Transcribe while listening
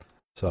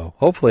So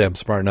hopefully I'm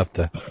smart enough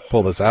to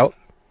pull this out.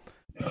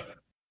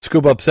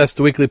 Scuba Obsessed,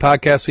 the weekly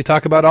podcast. We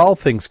talk about all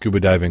things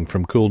scuba diving,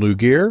 from cool new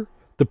gear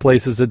to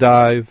places to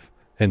dive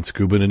and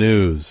scuba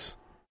news.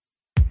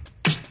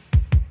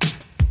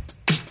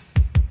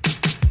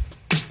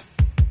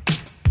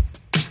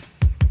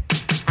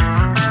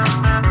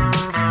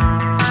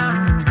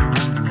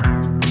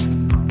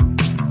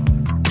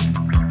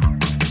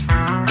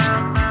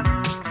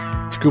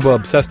 Scuba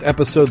Obsessed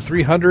episode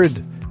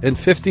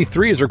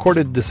 353 is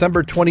recorded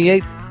December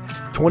 28th,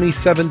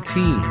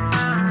 2017.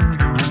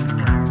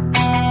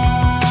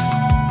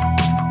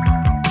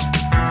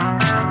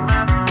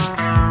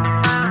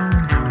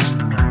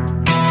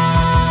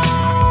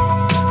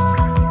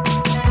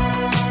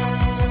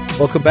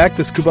 Welcome back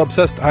to Scuba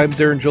Obsessed. I'm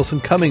Darrin Gilson,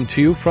 coming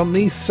to you from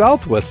the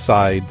southwest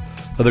side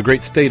of the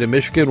great state of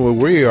Michigan, where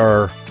we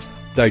are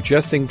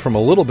digesting from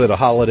a little bit of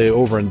holiday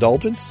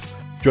overindulgence.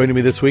 Joining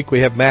me this week, we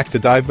have Mack, the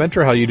dive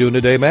mentor. How are you doing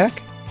today,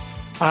 Mack?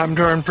 I'm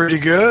doing pretty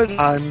good.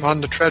 I'm on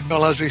the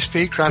treadmill as we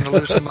speak, trying to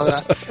lose some of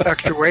that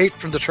extra weight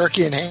from the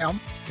turkey and ham.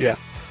 Yeah.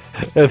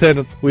 And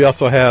then we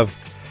also have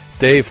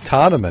Dave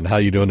Toneman. How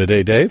are you doing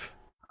today, Dave?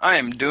 I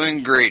am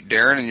doing great,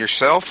 Darrin, and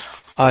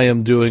yourself? I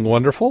am doing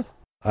wonderful.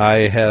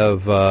 I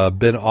have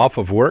been off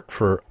of work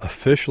for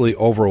officially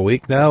over a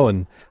week now,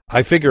 and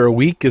I figure a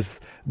week is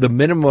the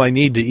minimum I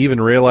need to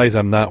even realize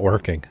I'm not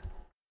working.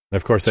 And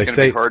of course, it's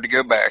going to be hard to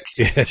go back.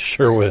 Yeah, it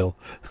sure will.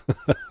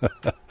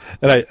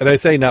 and I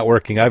say not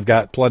working. I've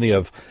got plenty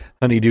of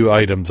honeydew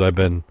items I've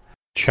been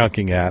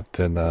chunking at,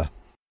 and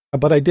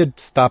but I did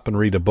stop and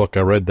read a book. I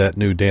read that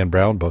new Dan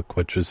Brown book,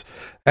 which is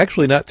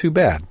actually not too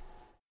bad.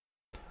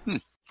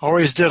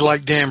 Always did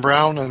like Dan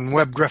Brown and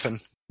Webb Griffin.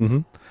 Mm-hmm.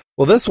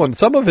 Well, this one,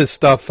 some of his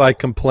stuff, I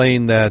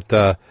complain that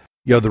the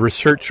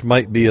research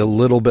might be a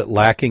little bit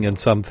lacking in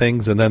some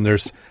things, and then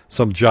there's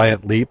some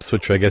giant leaps,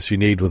 which I guess you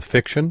need with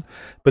fiction.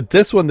 But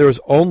this one, there was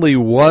only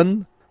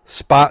one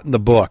spot in the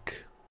book,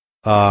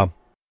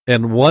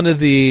 and one of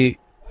the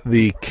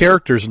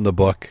characters in the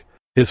book,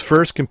 his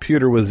first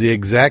computer was the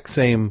exact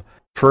same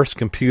first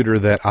computer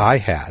that I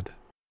had,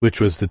 which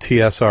was the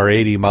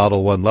TSR-80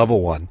 Model 1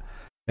 Level 1.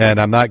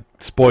 And I'm not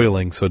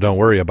spoiling, so don't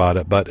worry about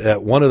it. But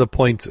at one of the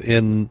points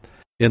in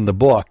the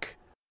book,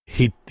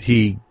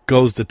 he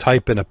goes to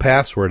type in a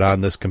password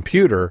on this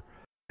computer,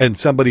 and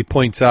somebody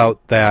points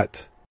out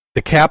that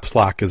the caps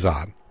lock is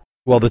on.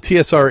 Well, the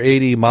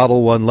TSR-80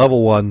 Model 1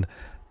 Level 1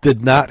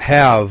 did not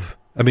have,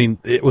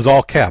 it was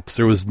all caps.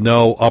 There was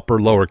no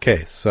upper lower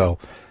case. So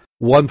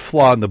one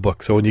flaw in the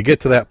book. So when you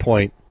get to that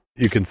point,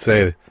 you can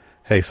say,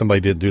 hey,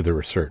 somebody didn't do the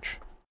research.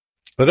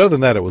 But other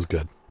than that, it was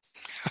good.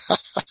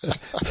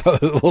 So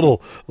a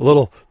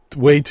little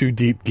way too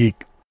deep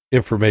geek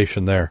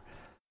information there.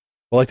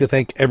 I'd like to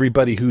thank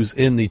everybody who's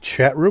in the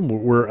chat room.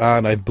 We're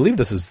on, I believe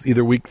this is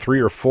either week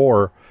 3 or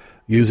 4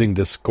 using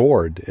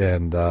Discord,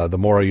 and the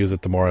more I use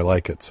it, the more I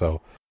like it.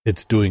 So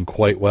it's doing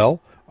quite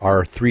well.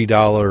 Our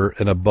 $3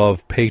 and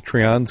above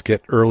Patreons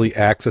get early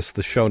access to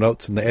the show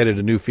notes, and they added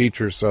a new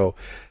feature. So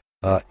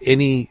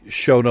any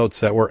show notes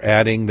that we're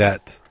adding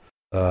that,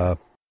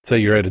 say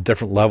you're at a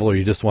different level or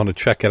you just want to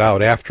check it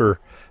out, after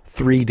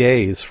 3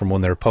 days from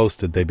when they're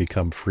posted, they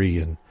become free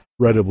and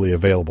readily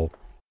available.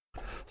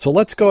 So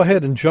let's go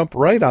ahead and jump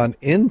right on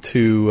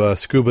into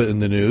Scuba in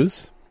the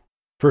News.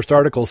 First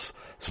articles,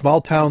 small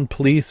town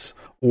police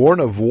warn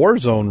of war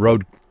zone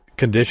road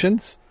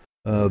conditions.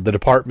 The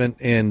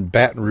department in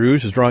Baton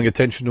Rouge is drawing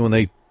attention to when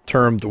they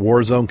termed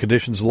war zone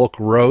conditions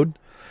local road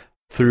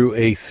through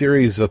a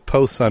series of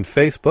posts on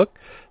Facebook.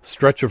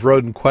 Stretch of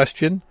road in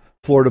question,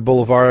 Florida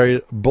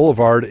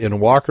Boulevard in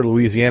Walker,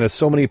 Louisiana,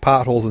 so many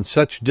potholes and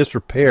such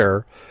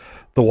disrepair,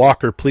 the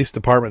Walker Police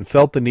Department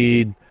felt the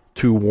need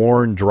to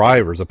warn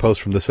drivers. A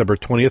post from December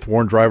 20th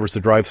warned drivers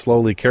to drive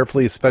slowly,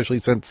 carefully, especially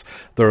since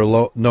there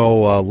are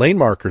no lane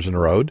markers in the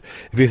road.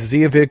 If you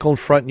see a vehicle in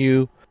front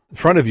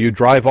of you,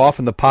 drive off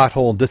in the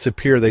pothole and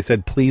disappear. They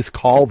said, please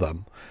call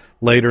them.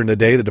 Later in the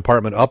day, the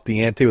department upped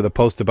the ante with a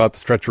post about the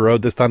stretch of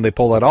road. This time they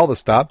pulled out all the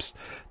stops.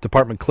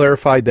 Department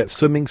clarified that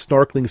swimming,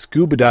 snorkeling,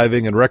 scuba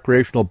diving, and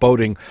recreational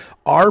boating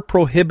are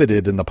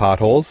prohibited in the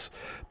potholes,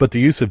 but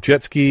the use of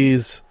jet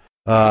skis,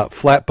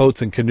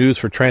 flatboats, and canoes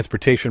for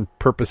transportation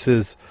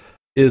purposes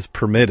is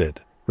permitted.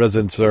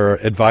 Residents are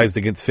advised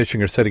against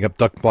fishing or setting up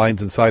duck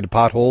blinds inside the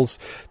potholes.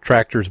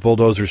 Tractors,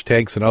 bulldozers,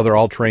 tanks, and other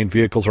all-terrain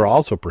vehicles are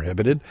also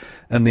prohibited.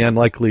 And the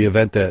unlikely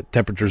event that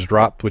temperatures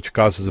dropped, which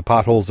causes the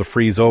potholes to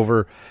freeze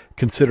over,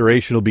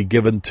 consideration will be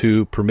given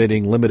to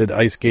permitting limited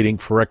ice skating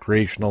for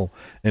recreational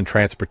and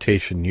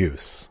transportation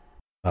use.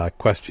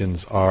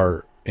 Questions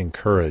are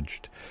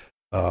encouraged.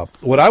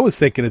 What I was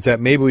thinking is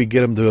that maybe we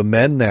get them to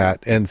amend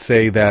that and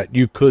say that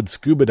you could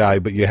scuba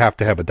dive, but you have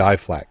to have a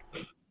dive flag.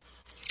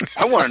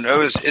 I want to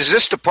know, is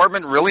this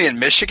department really in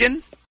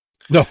Michigan?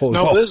 No,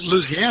 this is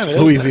Louisiana.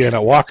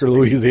 Louisiana, Walker,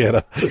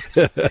 Louisiana.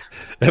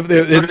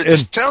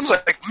 It sounds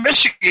like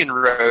Michigan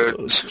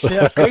roads.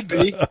 Yeah, could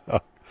be.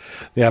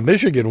 Yeah,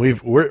 Michigan,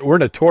 we're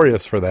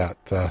notorious for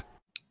that.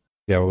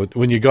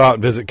 When you go out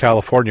and visit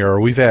California, or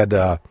we've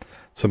had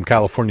some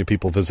California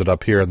people visit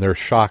up here, and they're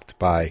shocked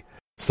by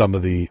some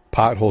of the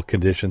pothole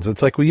conditions.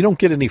 It's like, well, you don't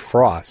get any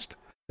frost.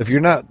 If you're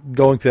not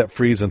going through that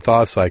freeze and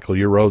thaw cycle,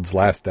 your roads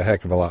last a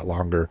heck of a lot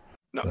longer.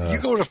 No, you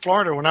go to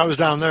Florida. When I was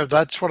down there,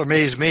 that's what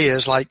amazed me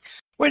is like,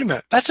 wait a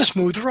minute, that's a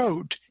smooth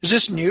road. Is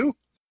this new?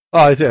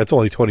 Oh, it's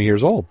only 20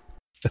 years old.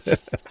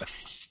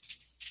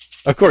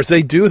 Of course,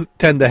 they do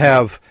tend to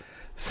have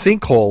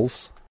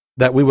sinkholes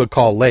that we would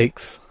call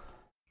lakes.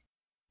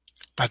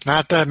 But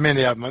not that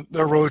many of them.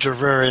 The roads are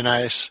very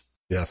nice.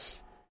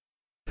 Yes.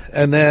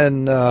 And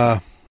then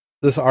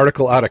this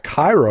article out of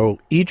Cairo,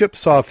 Egypt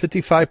saw a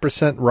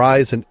 55%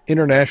 rise in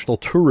international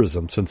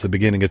tourism since the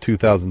beginning of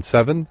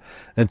 2007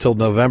 until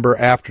November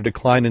after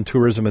decline in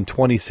tourism in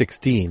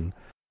 2016.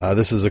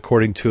 This is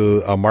according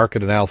to a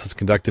market analysis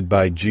conducted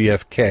by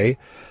GfK.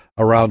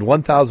 Around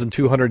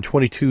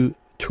 1,222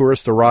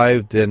 tourists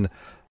arrived in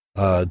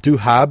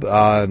Duhab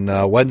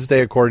on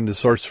Wednesday, according to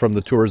source from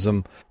the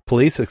tourism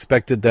police.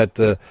 Expected that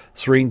the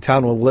serene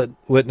town will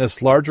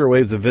witness larger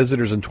waves of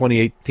visitors in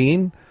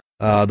 2018.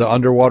 The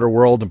underwater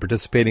world and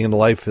participating in the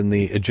life in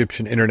the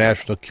Egyptian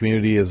international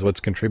community is what's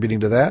contributing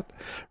to that.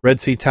 Red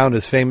Sea Town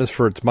is famous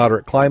for its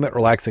moderate climate,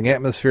 relaxing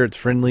atmosphere, its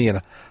friendly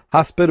and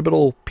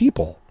hospitable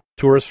people.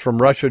 Tourists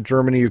from Russia,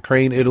 Germany,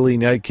 Ukraine, Italy,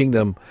 and the United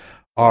Kingdom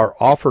are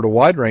offered a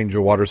wide range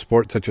of water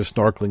sports such as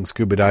snorkeling,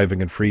 scuba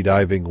diving, and free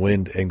diving,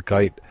 wind and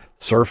kite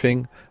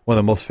surfing. One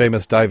of the most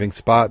famous diving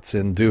spots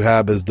in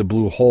Duhab is the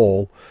Blue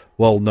Hole,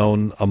 well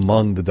known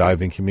among the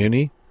diving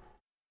community.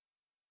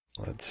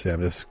 Let's see,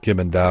 I'm just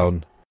skimming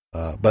down.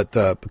 But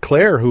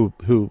Claire,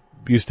 who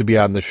used to be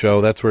on the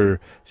show, that's where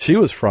she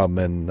was from,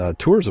 and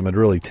tourism had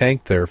really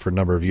tanked there for a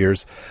number of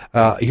years.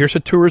 Here's a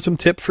tourism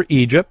tip for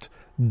Egypt: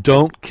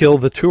 don't kill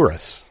the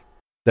tourists.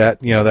 That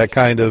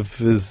kind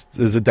of is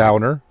a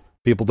downer.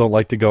 People don't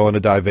like to go on a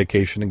dive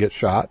vacation and get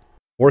shot,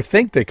 or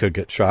think they could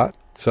get shot.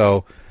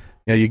 So,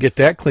 you get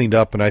that cleaned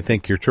up, and I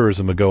think your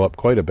tourism would go up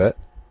quite a bit.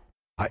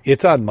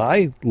 It's on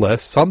my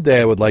list. Someday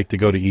I would like to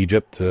go to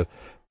Egypt to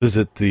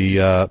visit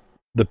the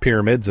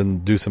pyramids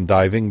and do some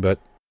diving, but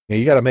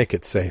you got to make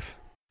it safe.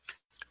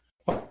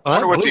 I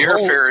wonder what the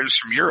airfare is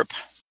from Europe.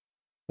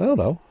 I don't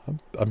know.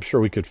 I'm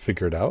sure we could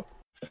figure it out.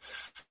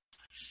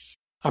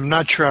 I'm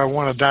not sure I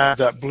want to dive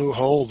that Blue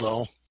Hole,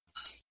 though.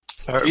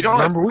 You don't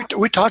remember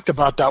we talked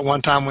about that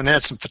one time when they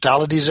had some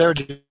fatalities there.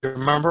 Do you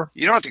remember?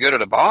 You don't have to go to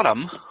the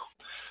bottom.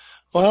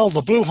 Well,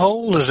 the Blue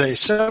Hole is a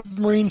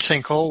submarine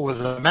sinkhole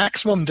with a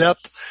maximum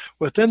depth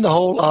within the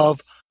hole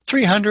of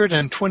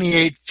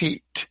 328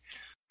 feet.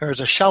 There's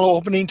a shallow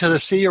opening to the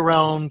sea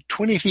around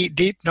 20 feet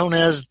deep known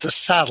as the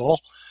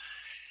Saddle,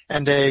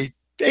 and a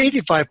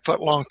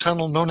 85-foot-long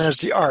tunnel known as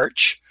the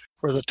Arch,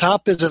 where the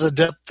top is at a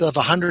depth of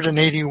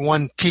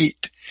 181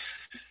 feet,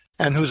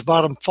 and whose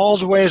bottom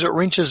falls away as it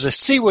reaches the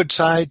seaward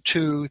side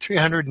to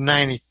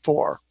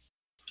 394.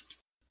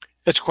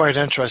 It's quite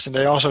interesting.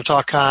 They also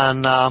talk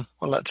on,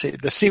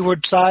 the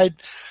seaward side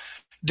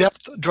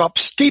depth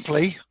drops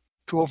steeply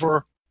to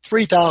over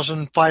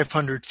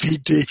 3,500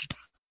 feet deep.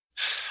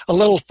 A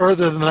little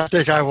further than I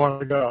think I want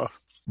to go.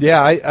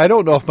 Yeah, I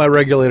don't know if my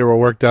regulator will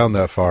work down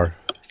that far.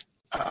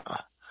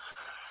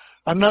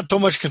 I'm not so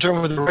much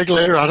concerned with the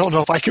regulator. I don't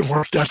know if I can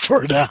work that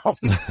far down.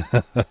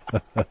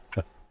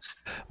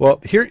 Well,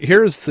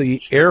 here's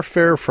the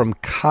airfare from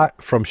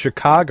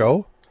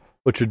Chicago,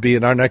 which would be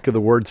in our neck of the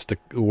woods to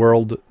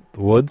World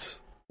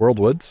Woods.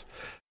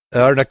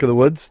 Our neck of the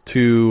woods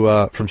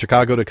to from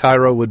Chicago to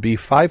Cairo would be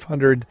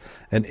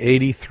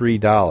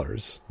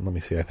 $583. Let me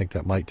see. I think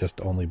that might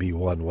just only be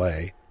one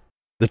way.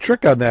 The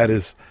trick on that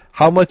is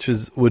how much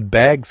would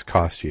bags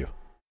cost you?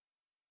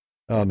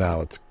 Oh,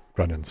 now it's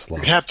running slow.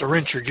 You'd have to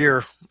rinse your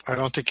gear. I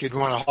don't think you'd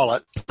want to haul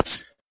it.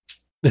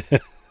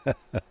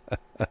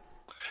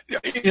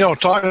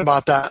 Talking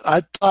about that,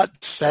 I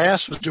thought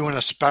SAS was doing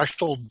a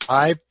special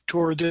dive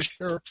tour this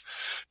year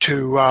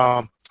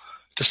to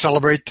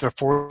celebrate their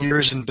 4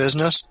 years in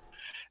business.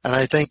 And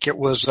I think it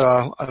was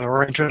an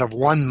arrangement of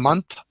 1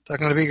 month they're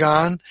going to be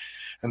gone.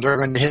 And they're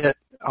going to hit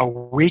a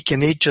week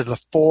in each of the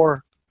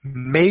 4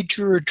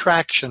 major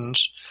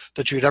attractions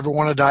that you'd ever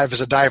want to dive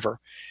as a diver.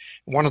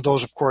 One of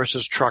those, of course,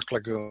 is Truck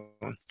Lagoon.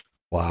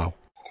 Wow.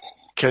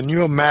 Can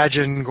you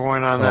imagine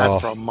going on that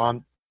for a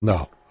month?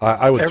 No.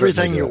 I would.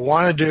 Everything you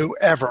want to do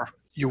ever,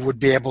 you would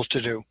be able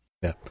to do.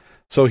 Yeah.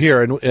 So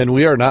here, and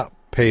we are not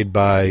paid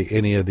by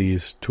any of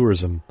these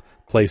tourism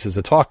places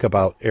to talk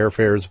about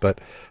airfares,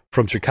 but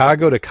from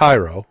Chicago to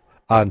Cairo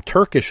on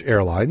Turkish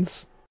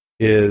Airlines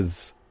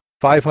is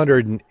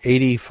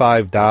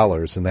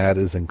 $585, and that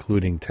is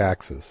including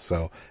taxes.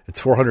 So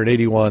it's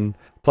 $481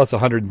 plus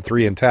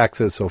 $103 in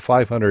taxes, so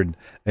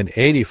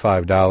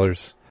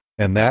 $585,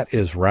 and that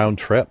is round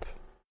trip.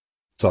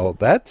 So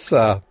that's,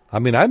 I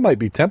might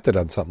be tempted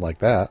on something like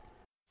that.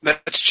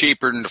 That's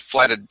cheaper than the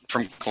flight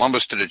from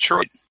Columbus to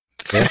Detroit.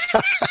 Yeah.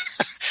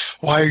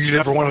 Why you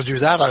never want to do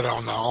that, I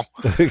don't know.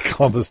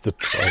 Columbus,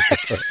 Detroit.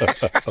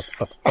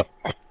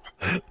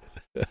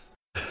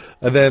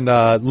 And then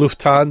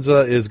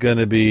Lufthansa is going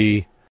to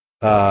be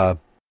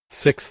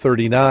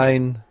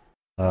 $639.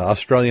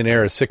 Australian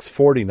Air is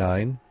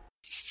 $649.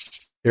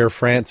 Air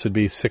France would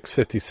be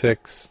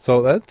 $656.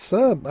 So that's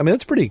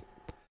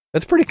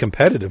that's pretty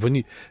competitive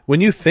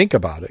when you think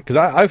about it. Because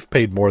I've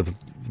paid more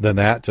than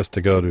that just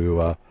to go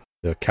to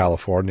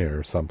California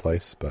or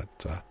someplace.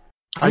 But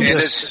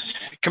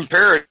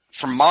compare it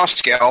from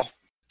Moscow.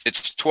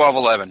 It's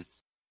 $1,211.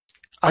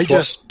 I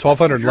just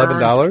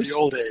 $1,211. The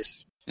old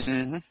days.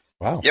 Mm-hmm.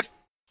 Wow. Yep.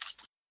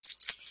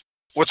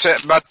 What's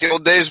that about the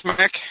old days,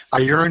 Mack? I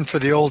yearn for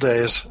the old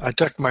days. I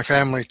took my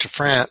family to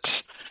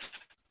France.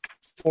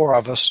 4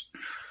 of us,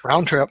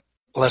 round trip,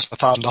 less than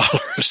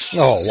 $1,000.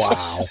 Oh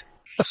wow!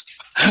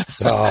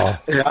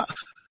 Yeah.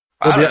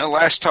 I don't know.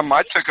 Last time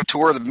I took a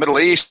tour of the Middle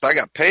East, I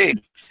got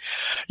paid.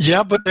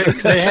 Yeah, but they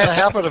had a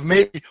habit of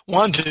maybe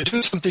wanting to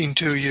do something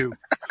to you,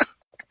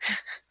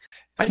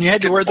 and you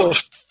had to wear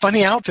those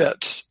funny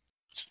outfits.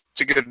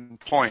 It's a good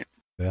point.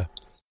 Yeah,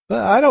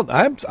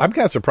 I'm kind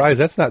of surprised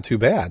that's not too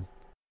bad.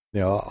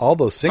 You know, all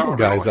those single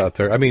guys out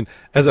there. I mean,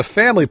 as a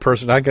family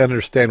person, I can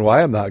understand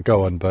why I'm not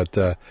going,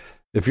 but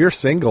if you're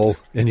single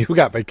and you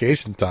got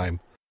vacation time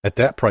at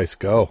that price,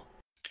 go.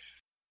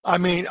 I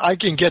mean, I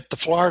can get to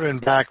Florida and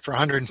back for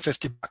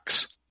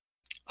 $150.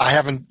 I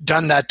haven't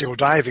done that to go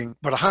diving,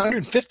 but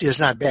 $150 is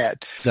not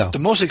bad. No. The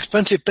most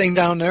expensive thing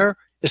down there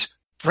is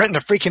renting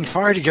a freaking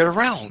car to get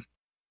around.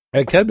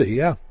 It can be,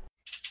 yeah.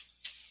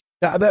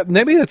 Yeah,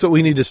 maybe that's what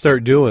we need to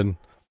start doing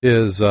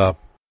is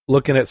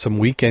looking at some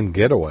weekend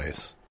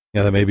getaways.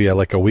 Yeah, that may be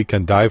like a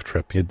weekend dive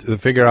trip. You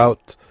figure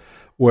out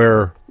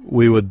where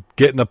we would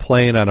get in a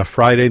plane on a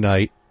Friday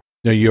night.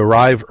 You know, you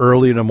arrive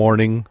early in the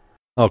morning.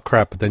 Oh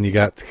crap! But then you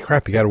got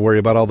to worry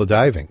about all the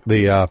diving,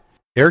 the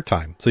air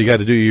time. So you got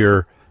to do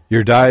your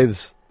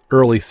dives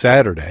early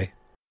Saturday,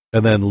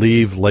 and then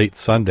leave late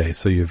Sunday.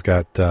 So you've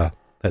got that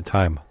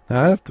time. We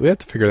have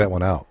to figure that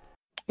one out.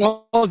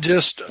 Well,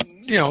 just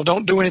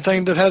don't do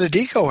anything that had a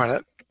deco in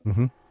it.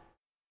 Mm-hmm.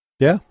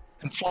 Yeah,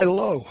 and fly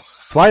low.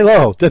 Fly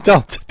low.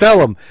 Tell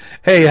them,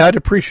 hey, I'd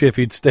appreciate if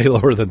you'd stay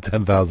lower than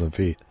 10,000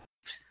 feet.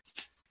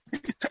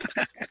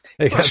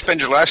 Hey, spend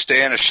your last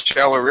day in a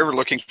shallow river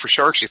looking for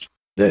sharks.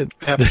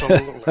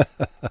 Absolutely.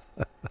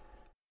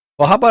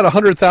 Well, how about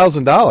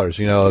 $100,000?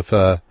 You know,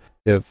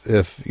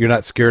 if you're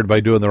not scared by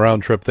doing the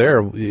round trip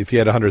there, if you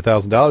had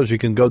 $100,000, you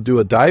can go do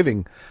a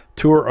diving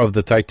tour of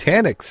the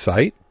Titanic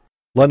site.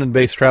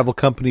 London-based travel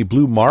company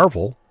Blue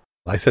Marble.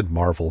 I said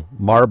Marvel.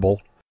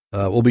 Marble.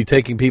 We'll be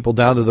taking people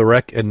down to the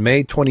wreck in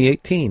May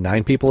 2018.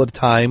 9 people at a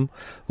time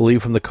will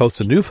leave from the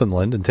coast of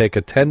Newfoundland and take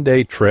a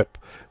 10-day trip,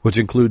 which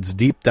includes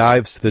deep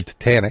dives to the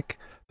Titanic.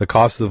 The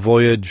cost of the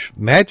voyage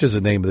matches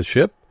the name of the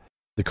ship.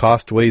 The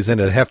cost weighs in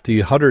at a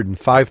hefty $105,000,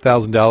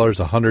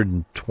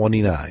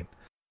 $129,000.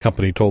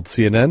 Company told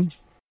CNN.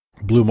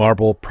 Blue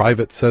Marble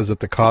Private says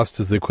that the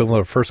cost is the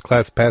equivalent of a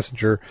first-class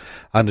passenger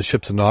on the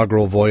ship's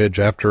inaugural voyage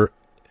after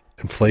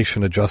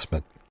inflation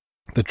adjustment.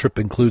 The trip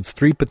includes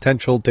 3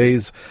 potential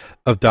days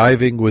of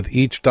diving, with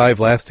each dive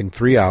lasting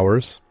 3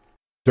 hours.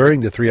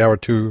 During the 3-hour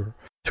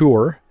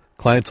tour,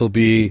 clients will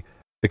be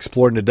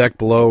exploring the deck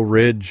below,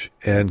 ridge,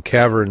 and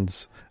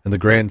caverns and the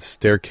grand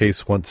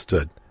staircase once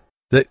stood.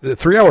 The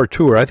 3-hour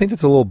tour, I think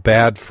it's a little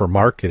bad for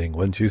marketing,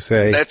 wouldn't you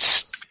say?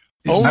 That's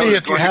only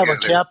if you have a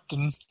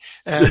captain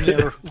and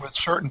you're with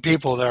certain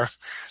people there.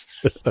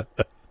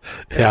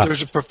 Yeah.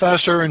 There's a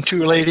professor and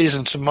 2 ladies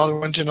and some other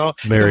ones,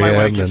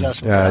 Marianne,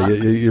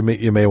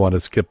 you may want to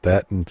skip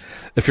that. And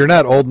if you're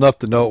not old enough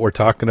to know what we're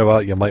talking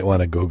about, you might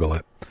want to Google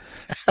it.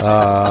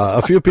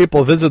 A few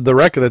people visited the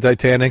wreck of the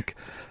Titanic.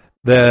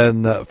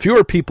 Then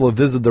fewer people have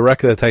visited the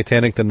wreck of the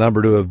Titanic than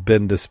number to have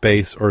been to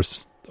space or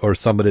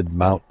summited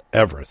Mount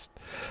Everest.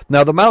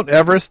 Now, the Mount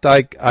Everest,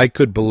 I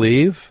could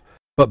believe,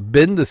 but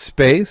been to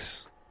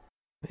space,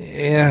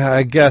 yeah,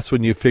 I guess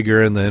when you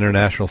figure in the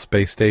International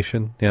Space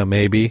Station, yeah,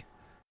 maybe.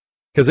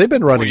 Because they've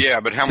been running. Well, yeah,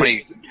 but how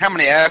many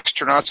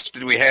astronauts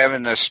did we have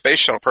in the space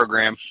shuttle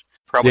program?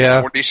 Probably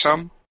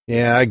 40-some.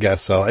 Yeah, I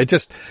guess so.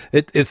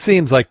 It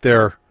seems like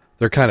they're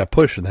kind of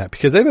pushing that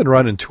because they've been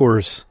running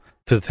tours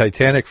to the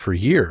Titanic for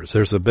years.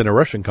 There's been a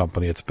Russian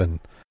company that's been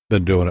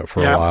doing it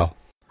for a while.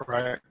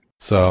 Right.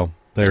 So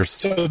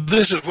this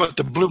is what,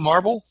 the Blue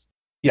Marble?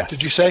 Yes.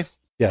 Did you say?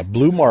 Yeah,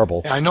 Blue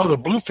Marble. I know the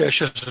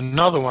Bluefish is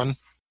another one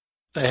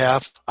they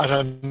have. I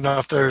don't know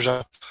if there's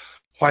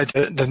why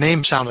the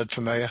name sounded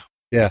familiar.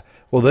 Yeah.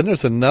 Well, then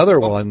there's another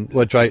one,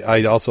 which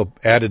I also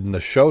added in the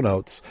show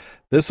notes.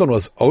 This one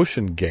was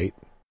Ocean Gate.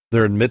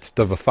 They're in the midst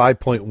of a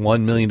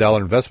 $5.1 million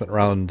investment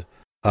round,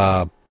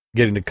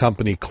 getting the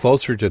company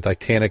closer to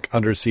Titanic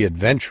undersea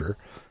adventure.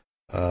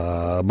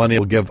 Money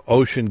will give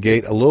Ocean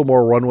Gate a little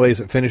more runway as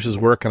it finishes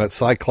work on its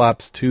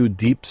Cyclops 2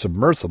 deep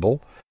submersible.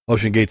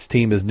 Ocean Gate's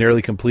team has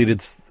nearly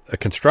completed a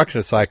construction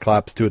of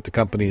Cyclops 2 at the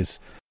company's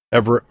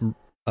Everett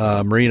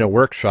Marina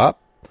workshop.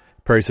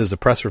 Perry says the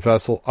pressure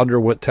vessel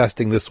underwent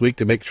testing this week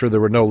to make sure there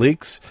were no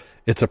leaks.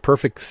 It's a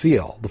perfect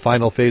seal. The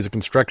final phase of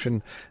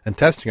construction and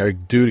testing are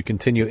due to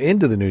continue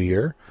into the new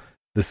year.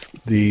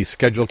 The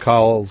schedule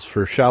calls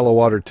for shallow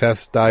water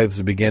test dives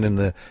to begin in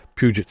the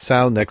Puget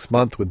Sound next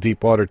month, with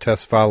deep water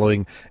tests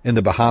following in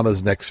the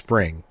Bahamas next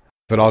spring.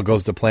 If it all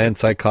goes to plan,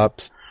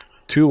 Cyclops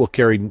 2 will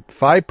carry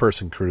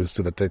 5-person crews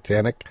to the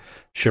Titanic,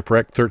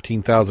 shipwrecked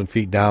 13,000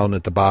 feet down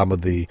at the bottom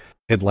of the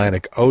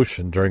Atlantic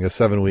Ocean during a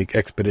 7-week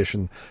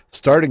expedition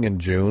starting in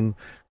June.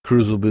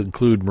 Crews will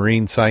include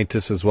marine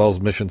scientists as well as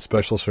mission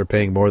specialists who are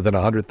paying more than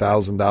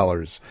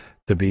 $100,000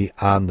 to be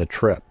on the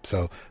trip.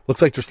 So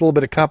looks like there's a little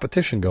bit of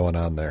competition going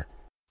on there.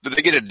 Did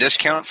they get a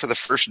discount for the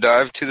first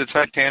dive to the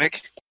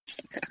Titanic?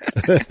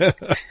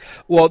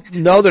 Well,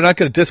 no, they're not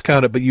going to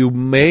discount it, but you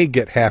may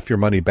get half your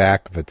money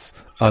back if it's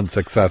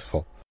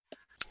unsuccessful.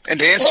 And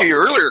to answer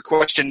your earlier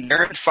question,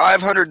 Darrin,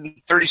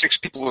 536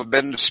 people have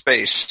been to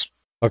space.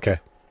 Okay.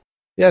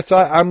 Yeah, so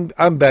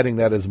I'm betting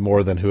that is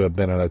more than who have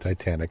been on a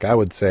Titanic. I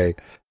would say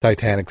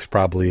Titanic's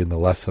probably in the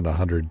less than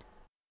 100.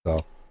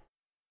 So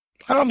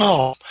I don't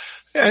know.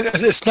 And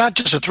it's not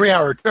just a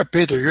 3-hour trip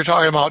either. You're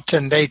talking about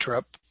 10-day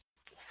trip.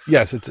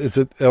 Yes, it's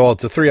a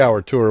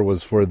 3-hour tour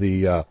was for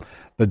the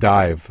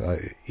dive.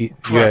 You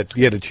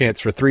had a chance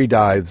for 3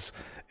 dives,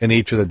 and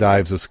each of the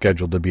dives was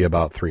scheduled to be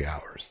about 3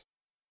 hours.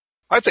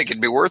 I think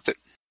it'd be worth it.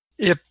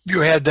 If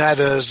you had that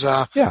as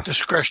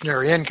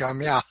discretionary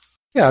income, yeah.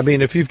 Yeah, I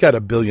mean, if you've got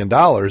 $1 billion,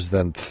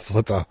 then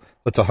what's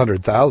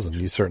 100,000?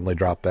 You certainly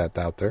drop that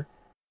out there.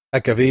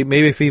 Heck,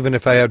 even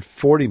if I had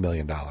 $40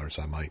 million,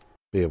 I might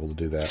be able to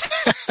do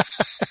that.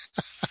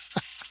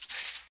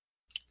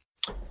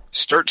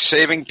 Start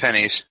saving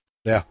pennies.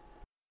 Yeah.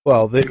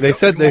 Well, they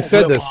said this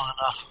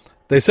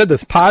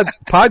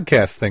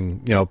podcast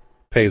thing,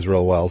 pays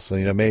real well.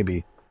 So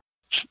maybe.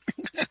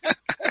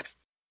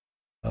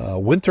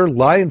 Winter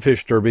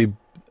Lionfish Derby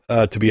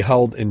to be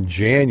held in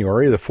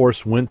January. The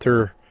fourth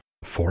winter.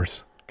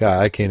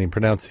 God, I can't even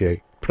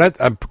pronunciate. The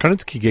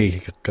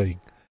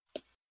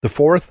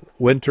 4th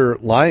Winter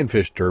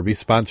Lionfish Derby,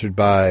 sponsored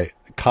by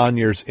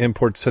Conyers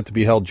Imports, set to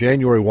be held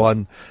January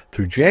 1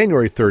 through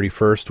January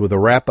 31st, with a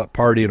wrap-up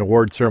party and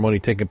award ceremony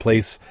taking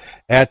place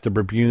at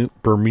the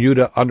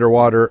Bermuda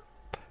Underwater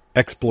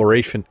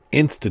Exploration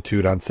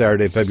Institute on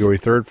Saturday, February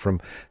 3rd from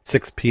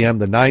 6 p.m.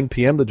 to 9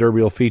 p.m. The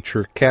Derby will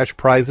feature cash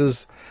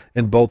prizes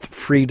in both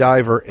free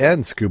diver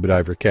and scuba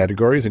diver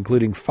categories,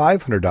 including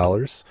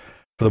 $500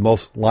 for the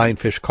most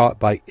lionfish caught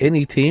by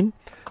any team,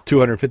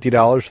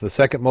 $250 for the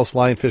second most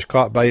lionfish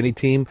caught by any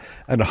team,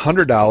 and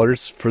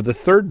 $100 for the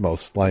third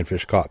most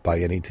lionfish caught by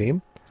any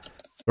team.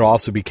 There will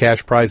also be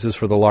cash prizes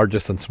for the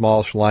largest and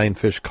smallest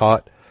lionfish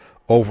caught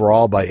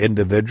overall by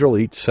individual,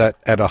 each set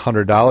at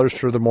 $100.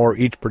 Furthermore,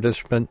 each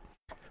participant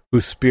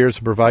who spears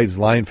and provides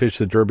lionfish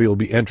to the Derby will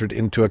be entered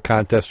into a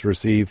contest to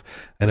receive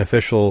an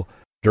official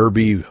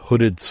Derby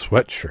hooded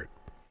sweatshirt.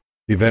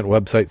 The event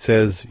website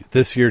says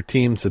this year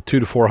teams of 2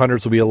 to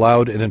 400s will be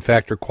allowed and in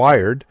fact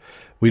required.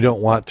 We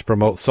don't want to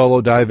promote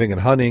solo diving and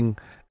hunting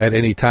at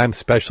any time,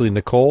 especially in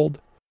the cold.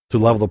 To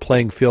level the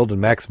playing field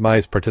and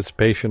maximize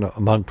participation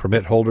among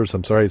permit holders,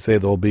 I'm sorry to say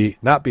there will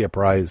not be a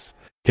prize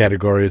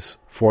categories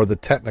for the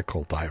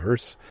technical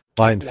divers.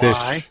 Lionfish.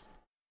 Why?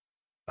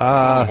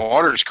 The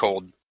water's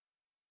cold.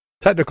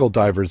 Technical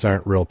divers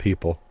aren't real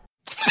people.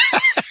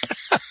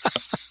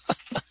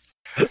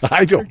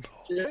 I don't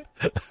know.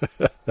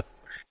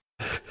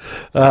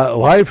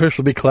 Lionfish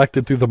will be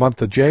collected through the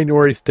month of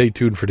January. Stay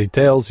tuned for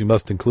details. You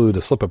must include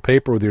a slip of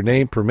paper with your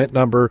name, permit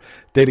number,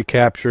 date of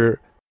capture,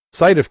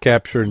 site of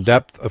capture, and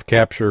depth of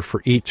capture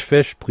for each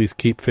fish. Please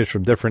keep fish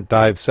from different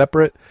dives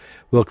separate.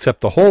 We'll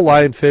accept the whole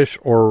lionfish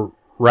or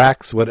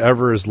racks,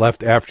 whatever is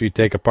left after you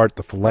take apart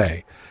the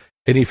fillet.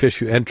 Any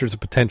fish you enter as a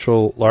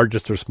potential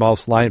largest or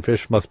smallest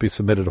lionfish must be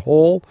submitted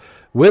whole,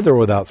 with or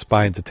without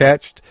spines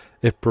attached.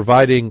 If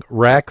providing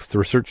racks, the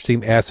research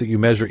team asks that you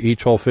measure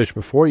each whole fish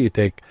before you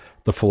take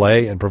the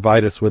fillet and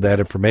provide us with that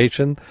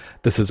information.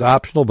 This is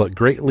optional but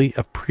greatly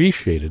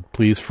appreciated.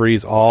 Please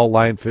freeze all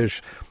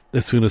lionfish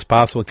as soon as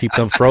possible and keep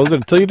them frozen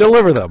until you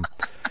deliver them.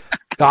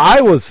 Now,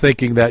 I was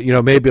thinking that,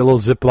 maybe a little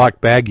Ziploc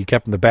bag you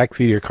kept in the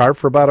backseat of your car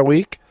for about a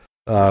week.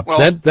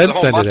 Then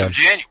send it in.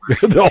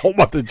 The whole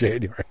month of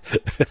January.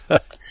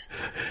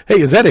 Hey,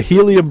 is that a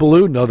helium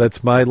balloon? No,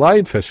 that's my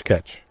lionfish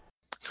catch.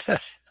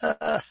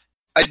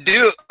 I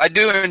do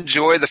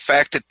enjoy the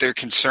fact that they're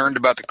concerned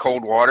about the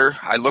cold water.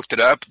 I looked it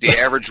up. The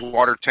average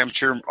water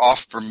temperature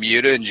off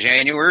Bermuda in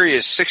January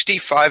is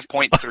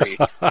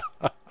 65.3.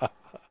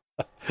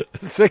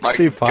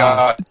 65. My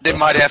God, they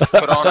might have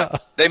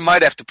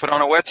to put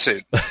on a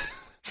wetsuit.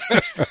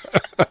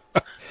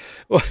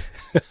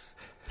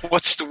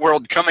 What's the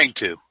world coming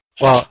to?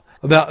 Well,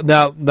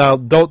 now,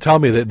 don't tell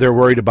me that they're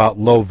worried about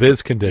low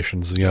vis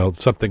conditions.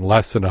 Something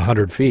less than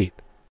 100 feet.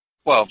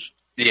 Well,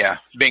 yeah,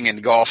 being in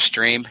the Gulf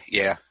Stream,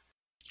 yeah.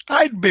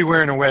 I'd be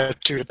wearing a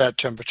wetsuit at that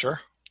temperature.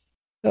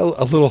 A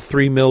little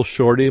 3 mil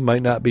shorty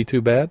might not be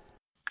too bad.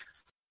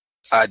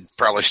 I'd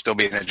probably still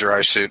be in a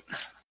dry suit.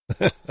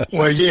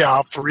 Well,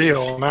 yeah, for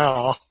real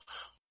now.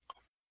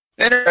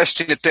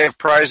 Interesting that they have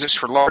prizes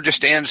for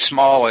largest and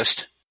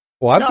smallest.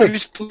 Well, I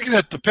was looking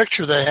at the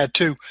picture they had,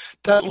 too.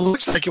 That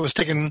looks like it was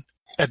taken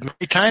at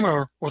nighttime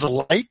or with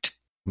a light.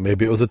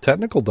 Maybe it was a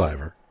technical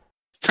diver.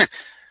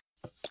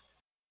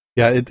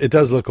 Yeah, it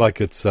does look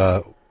like it's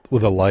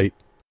with a light.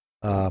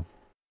 I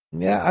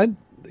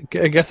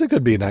guess it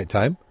could be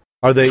nighttime.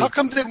 Are they? How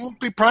come they won't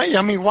be priced?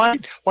 I mean, why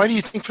do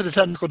you think for the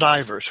technical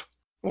divers?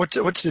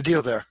 What's the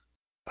deal there?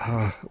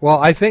 Well,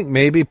 I think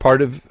maybe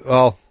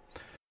it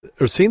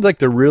seems like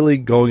they're really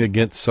going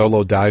against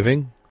solo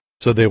diving,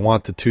 so they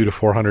want the 200 to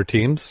 400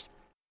 teams.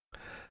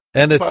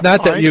 And it's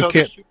not that you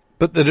can't,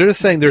 but they're just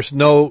saying there's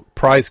no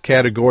prize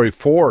category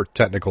for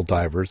technical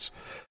divers.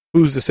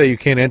 Who's to say you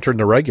can't enter in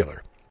the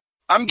regular?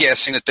 I'm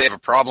guessing that they have a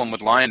problem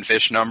with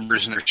lionfish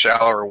numbers in their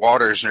shallower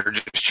waters, and they're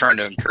just trying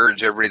to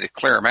encourage everybody to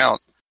clear them out.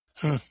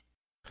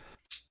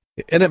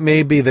 And it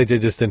may be that they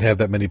just didn't have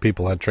that many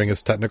people entering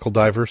as technical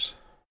divers,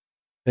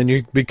 and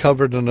you'd be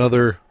covered in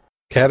another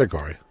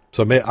category.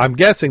 So I'm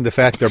guessing the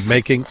fact they're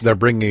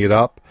bringing it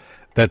up,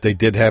 that they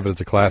did have it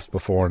as a class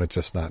before, and it's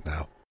just not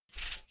now.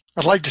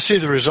 I'd like to see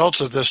the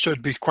results of this. It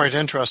would be quite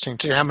interesting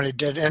to see how many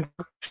did enter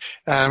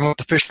and what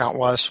the fish count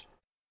was.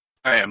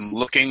 I am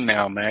looking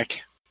now,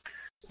 Mac.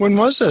 When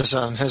was this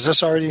on? Has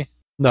this already?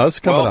 No, it's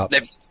coming up.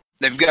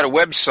 They've got a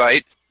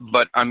website,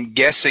 but I'm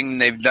guessing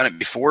they've done it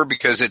before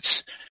because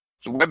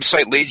the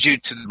website leads you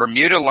to the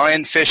Bermuda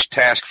Lionfish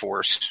Task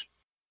Force.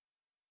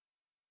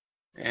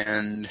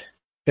 And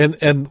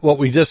what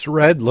we just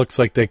read looks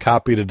like they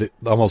copied it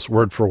almost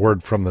word for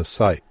word from the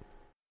site.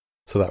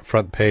 So that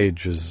front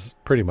page is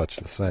pretty much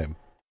the same.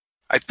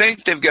 I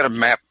think they've got a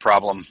map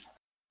problem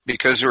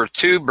because there are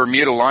 2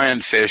 Bermuda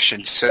lionfish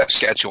in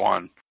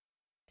Saskatchewan.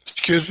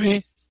 Excuse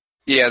me?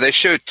 Yeah, they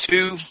show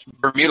 2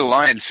 Bermuda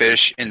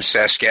lionfish in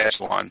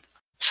Saskatchewan.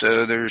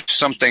 So there's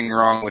something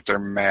wrong with their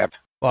map.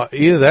 Well,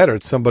 either that or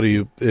it's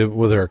somebody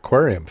with their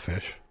aquarium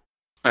fish.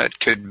 It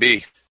could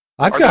be.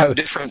 I've Are got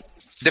there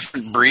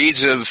different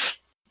breeds of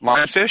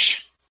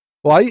lionfish?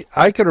 Well,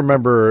 I can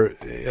remember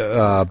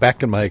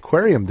back in my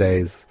aquarium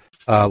days,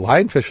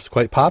 lionfish was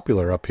quite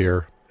popular up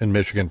here in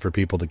Michigan for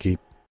people to keep.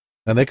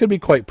 And they could be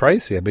quite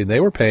pricey. I mean,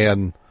 they were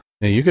paying,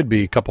 you could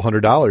be a couple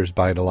 $100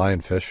 buying a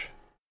lionfish.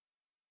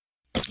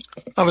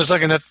 I was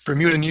looking at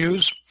Bermuda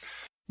News.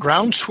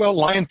 Groundswell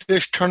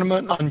Lionfish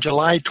Tournament on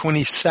July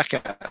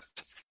 22nd.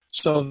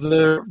 So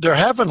they're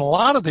having a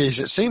lot of these,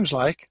 it seems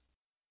like.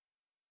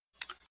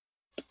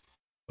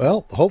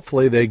 Well,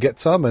 hopefully they get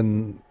some,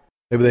 and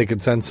maybe they can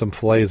send some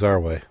fillets our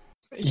way.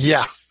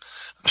 Yeah,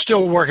 I'm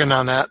still working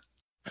on that.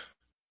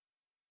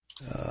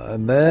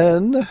 And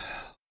then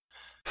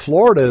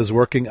Florida is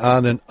working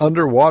on an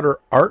underwater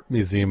art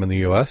museum in the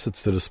U.S.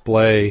 It's to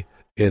display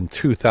in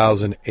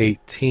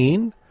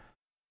 2018.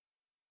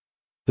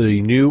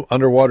 The new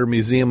Underwater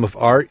Museum of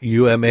Art,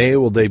 UMA,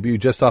 will debut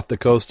just off the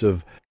coast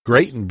of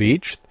Grayton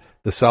Beach.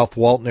 The South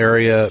Walton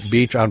area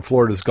beach on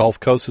Florida's Gulf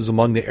Coast is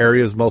among the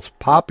area's most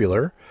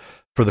popular.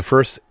 For the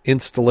first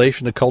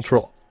installation, the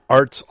Cultural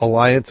Arts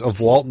Alliance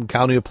of Walton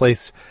County will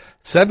place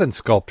 7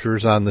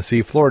 sculptures on the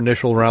seafloor.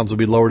 Initial rounds will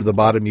be lowered to the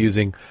bottom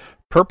using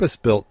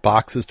purpose-built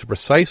boxes to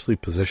precisely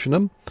position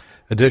them.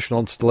 Additional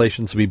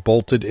installations will be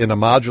bolted in a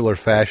modular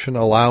fashion,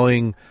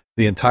 allowing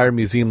the entire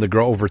museum to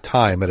grow over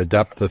time at a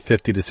depth of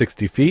 50 to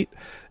 60 feet.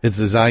 It's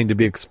designed to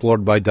be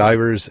explored by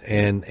divers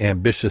and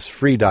ambitious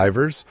free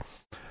divers.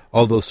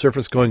 Although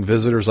surface-going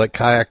visitors like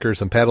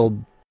kayakers and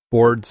paddle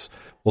boards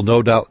will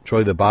no doubt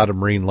enjoy the bottom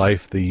marine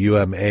life the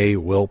UMA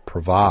will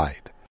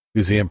provide.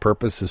 Museum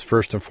purpose is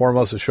first and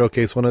foremost to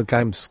showcase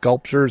one-of-a-kind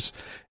sculptures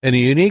in a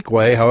unique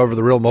way. However,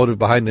 the real motive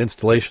behind the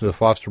installation is to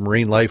foster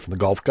marine life in the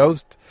Gulf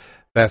Coast.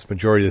 Vast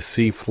majority of the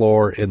sea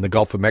floor in the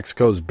Gulf of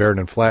Mexico is barren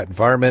and flat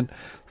environment,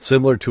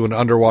 similar to an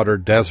underwater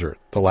desert.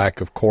 The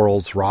lack of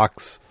corals,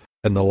 rocks,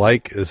 and the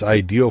like is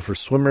ideal for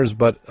swimmers,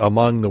 but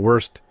among the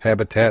worst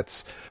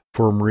habitats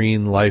for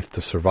marine life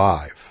to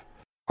survive.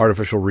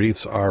 Artificial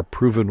reefs are a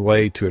proven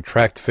way to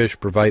attract fish,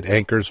 provide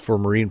anchors for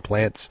marine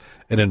plants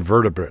and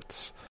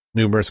invertebrates.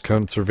 Numerous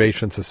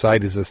conservation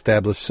societies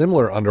established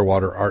similar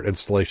underwater art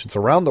installations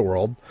around the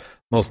world.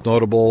 Most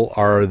notable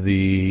are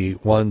the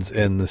ones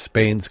in the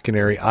Spain's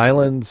Canary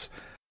Islands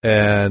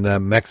and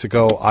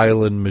Mexico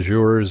Island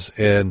Mazures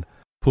and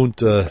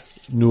Punta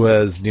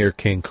Nuez near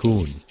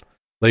Cancun.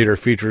 Later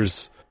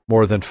features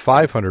more than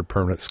 500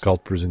 permanent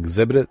sculptures and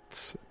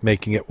exhibits,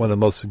 making it one of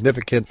the most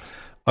significant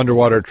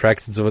underwater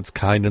attractions of its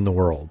kind in the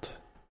world.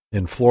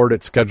 In Florida,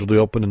 it's scheduled to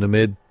open in the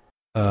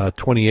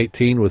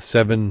mid-2018 with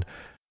 7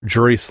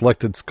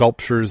 jury-selected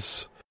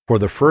sculptures for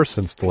the first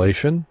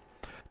installation.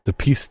 The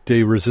Piece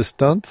de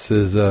Resistance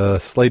is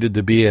slated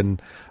to be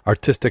an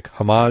artistic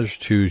homage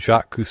to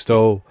Jacques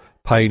Cousteau's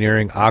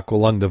pioneering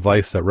aqualung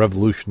device that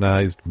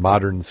revolutionized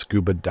modern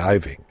scuba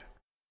diving.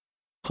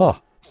 Huh.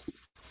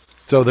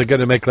 So they're going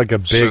to make like a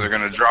big... So they're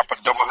going to drop a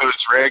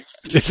double-hooded rig?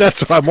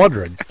 That's what I'm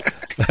wondering.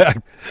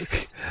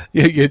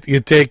 you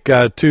take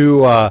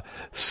 2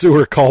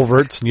 sewer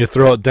culverts and you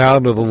throw it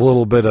down with a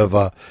little bit of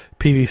a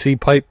PVC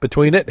pipe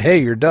between it.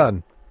 Hey, you're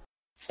done.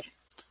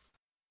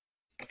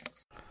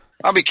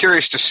 I'll be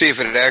curious to see if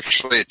it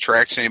actually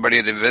attracts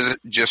anybody to visit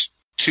just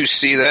to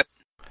see that.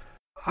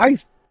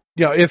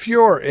 If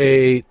you're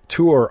a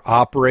tour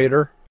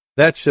operator,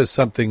 that's just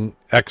something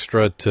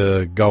extra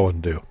to go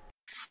and do.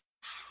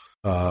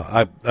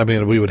 I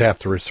mean, we would have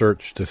to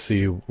research to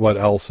see what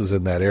else is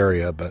in that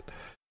area, but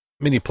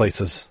many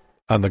places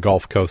on the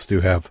Gulf Coast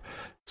do have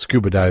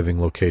scuba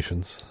diving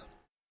locations.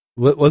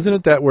 Wasn't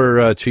it that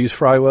where Cheese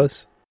Fry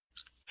was?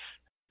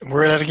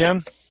 Where that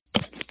again?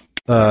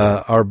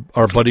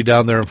 Our buddy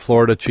down there in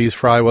Florida, Cheese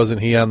Fry,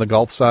 wasn't he on the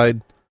Gulf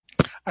side?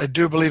 I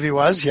do believe he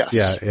was, yes.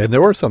 Yeah, and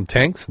there were some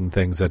tanks and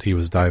things that he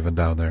was diving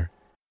down there.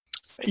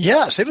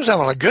 Yes, he was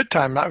having a good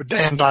time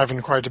and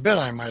diving quite a bit,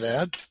 I might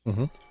add.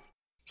 Mm-hmm.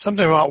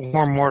 Something about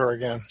warm water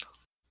again.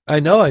 I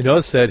know. I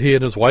noticed that he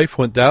and his wife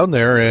went down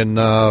there, and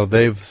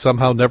they've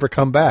somehow never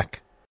come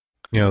back.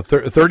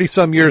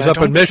 30-some years up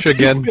in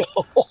Michigan.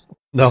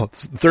 No,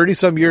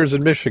 30-some years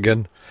in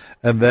Michigan,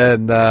 and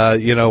then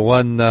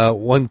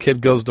one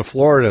kid goes to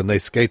Florida and they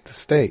skate the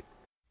state.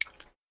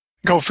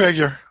 Go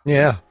figure.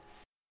 Yeah.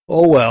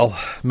 Oh well,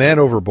 man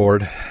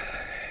overboard.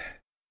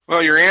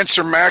 Well, your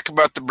answer, Mac,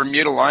 about the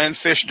Bermuda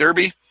Lionfish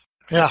Derby.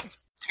 Yeah.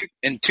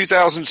 In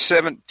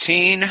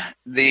 2017,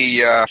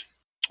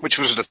 which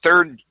was the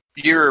third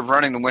year of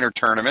running the winter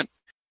tournament,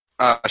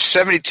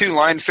 72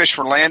 lionfish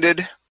were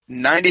landed,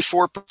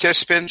 94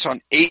 participants on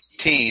 8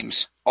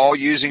 teams, all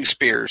using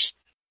spears.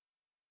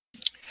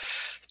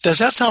 Does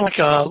that sound like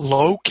a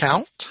low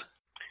count?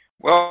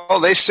 Well,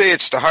 they say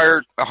it's a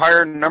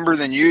higher number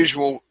than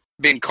usual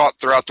being caught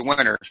throughout the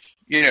winter.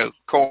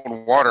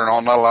 Cold water and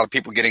all, not a lot of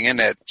people getting in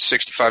that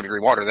 65-degree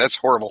water. That's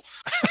horrible.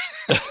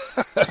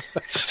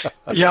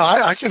 Yeah,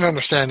 I can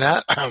understand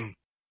that.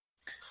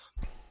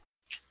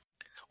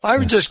 I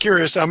was just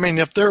curious. I mean,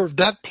 if they're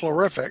that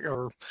prolific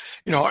or,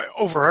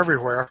 over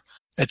everywhere,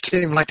 it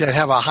seemed like they'd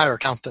have a higher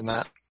count than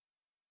that.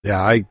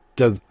 Yeah,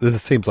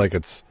 this seems like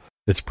it's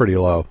pretty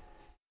low.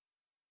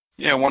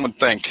 Yeah, one would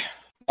think.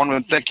 One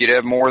would think you'd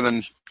have more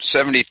than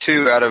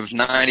 72 out of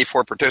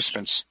 94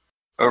 participants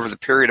over the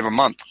period of a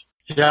month.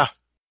 Yeah.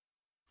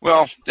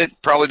 Well, it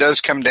probably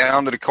does come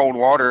down to the cold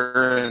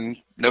water, and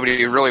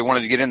nobody really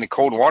wanted to get in the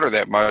cold water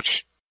that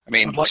much. I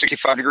mean,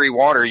 65-degree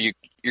water, you're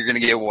going to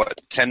get,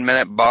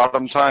 10-minute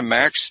bottom time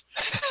max?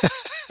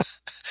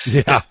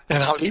 Yeah.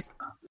 And how deep?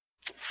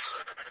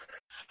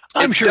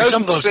 I'm sure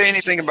some of those say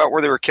anything about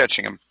where they were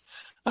catching them.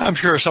 I'm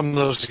sure some of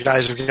those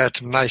guys have got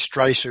some nice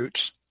dry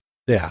suits.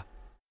 Yeah.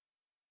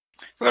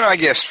 Well, I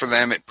guess for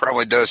them it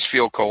probably does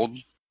feel cold.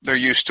 They're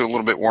used to a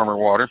little bit warmer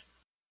water.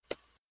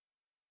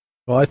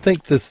 Well, I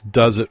think this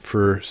does it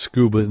for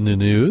Scuba in the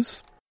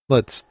News.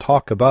 Let's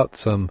talk about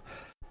some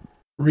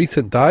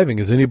recent diving.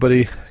 Has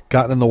anybody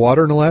gotten in the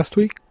water in the last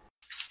week?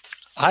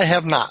 I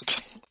have not.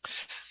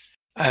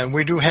 And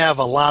we do have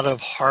a lot of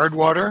hard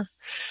water.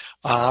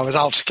 I was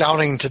out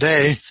scouting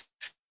today,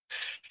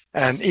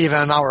 and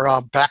even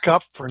our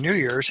backup for New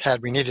Year's,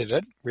 had we needed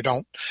it, we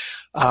don't,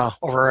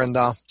 over in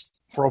the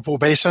Whirlpool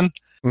Basin,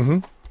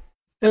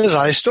 is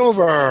iced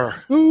over.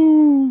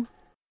 Ooh.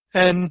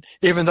 And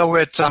even though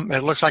it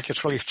looks like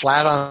it's really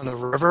flat on the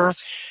river,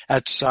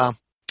 it's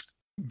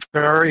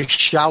very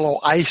shallow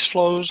ice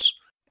flows,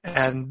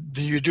 and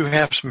you do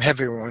have some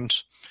heavy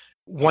ones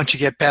once you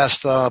get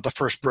past the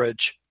first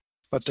bridge.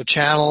 But the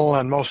channel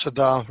and most of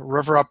the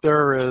river up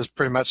there is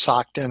pretty much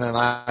socked in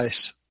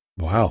ice.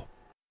 Wow.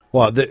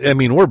 Well,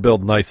 we're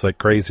building ice like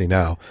crazy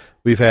now.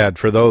 We've had,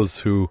 for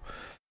those who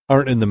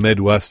aren't in the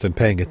Midwest and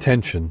paying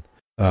attention,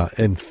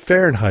 in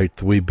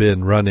Fahrenheit, we've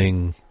been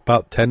running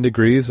about 10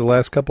 degrees the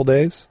last couple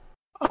days.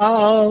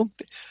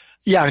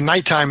 Yeah,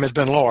 nighttime has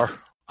been lower,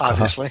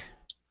 obviously.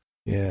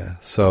 Yeah,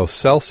 so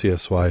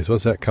Celsius-wise,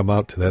 what's that come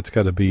out to? That's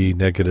got to be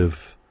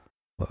negative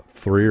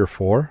 3 or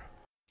 4?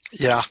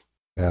 Yeah.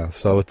 Yeah,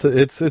 so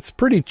it's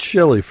pretty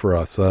chilly for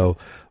us. So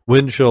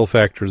wind chill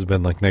factor has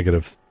been like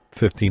negative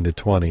 15 to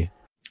 20.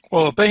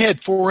 Well, if they had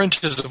 4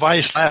 inches of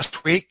ice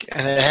last week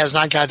and it has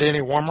not got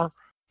any warmer.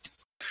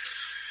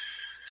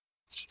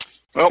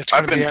 Well,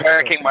 I've been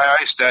packing my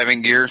ice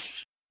diving gear.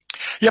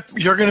 Yep,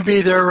 you're going to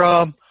be there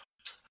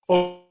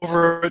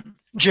over at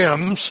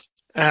Jim's,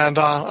 and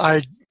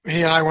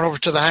he and I went over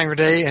to the hangar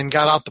day and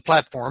got out the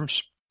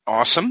platforms.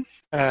 Awesome.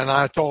 And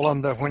I told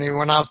him that when he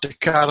went out to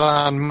cut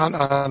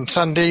on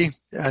Sunday,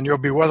 and you'll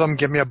be with him,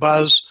 give me a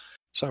buzz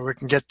so we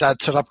can get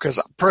that set up. Because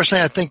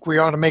personally, I think we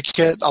ought to make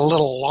it a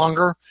little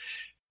longer.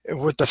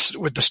 With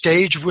the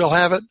stage, we'll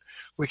have it.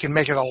 We can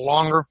make it a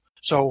longer,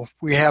 so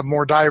we have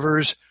more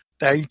divers.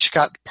 They each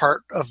got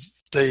part of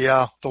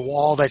the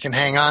wall they can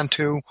hang on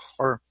to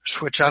or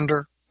switch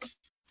under.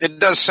 It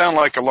does sound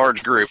like a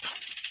large group.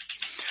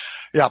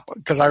 Yeah,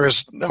 because I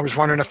was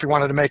wondering if we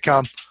wanted to make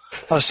a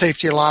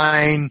safety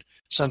line.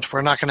 Since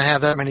we're not going to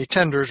have that many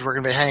tenders, we're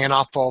going to be hanging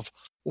off of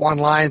one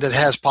line that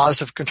has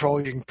positive control.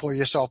 You can pull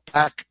yourself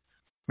back.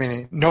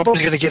 Meaning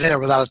nobody's going to get in there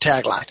without a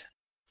tag line.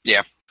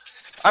 Yeah,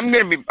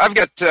 I've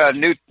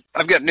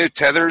got new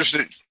tethers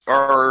that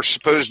are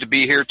supposed to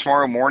be here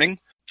tomorrow morning.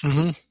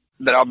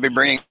 That I'll be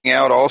bringing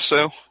out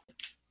also.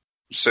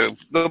 So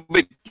there'll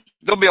be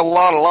a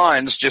lot of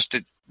lines. Just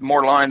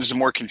more lines, the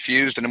more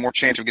confused, and the more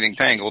chance of getting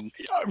tangled.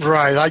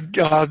 Right.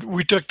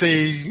 We took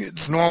the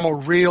normal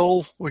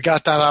reel. We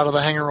got that out of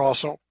the hangar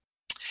also,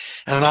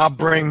 and I'll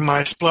bring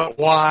my split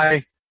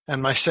Y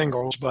and my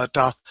singles. But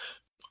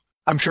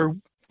I'm sure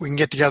we can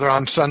get together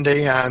on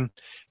Sunday and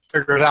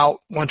figure it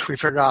out once we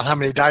figure out how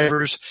many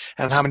divers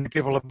and how many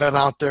people have been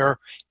out there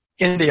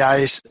in the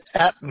ice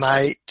at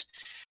night,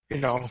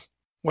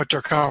 what's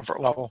their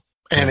comfort level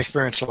and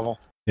experience level.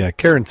 Yeah,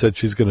 Karen said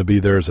she's going to be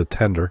there as a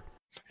tender.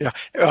 Yeah,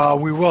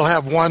 we will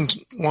have one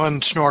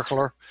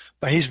snorkeler,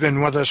 but he's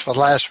been with us for the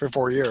last 3 or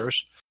 4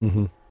 years.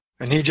 Mm-hmm.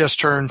 And he just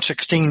turned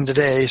 16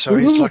 today, so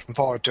he's looking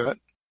forward to it.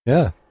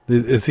 Yeah.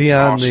 Is he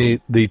on Awesome.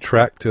 the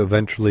track to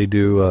eventually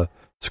do a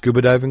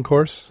scuba diving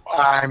course?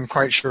 I'm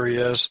quite sure he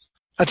is.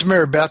 That's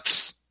Mary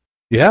Beth's.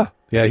 Yeah.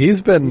 Yeah,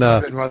 he's been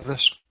With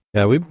us.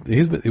 yeah, we've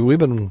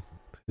been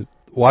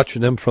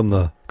watching him from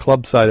the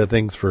club side of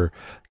things for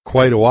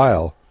quite a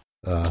while.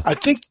 I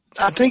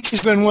think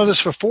he's been with us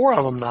for 4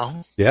 of them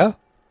now. Yeah.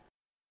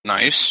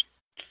 Nice.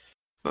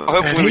 Well,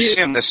 hopefully we see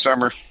him this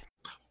summer.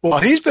 Well,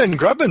 he's been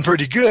grubbing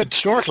pretty good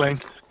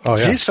snorkeling. Oh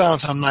yeah. He's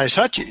found some nice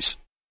hutchies.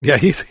 Yeah,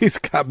 he's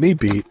got me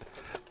beat.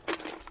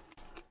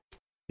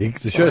 It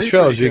just Well,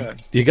 shows pretty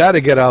good. you got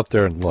to get out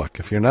there and look.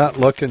 If you're not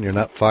looking, you're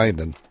not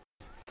finding.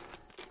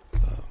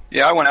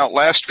 Yeah, I went out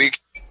last week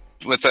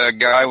with a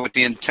guy with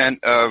the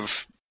intent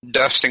of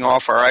dusting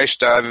off our ice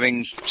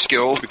diving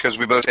skills because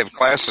we both have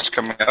classes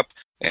coming up,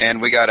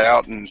 and we got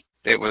out and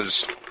it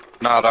was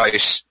not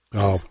ice.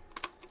 Oh.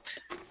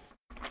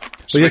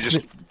 So Well, we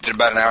just did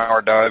about an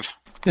hour dive.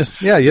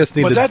 Yes, yeah, you just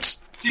need But to.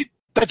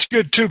 that's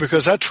good too,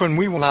 because that's when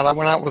we went out. I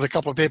went out with a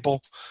couple of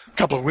people a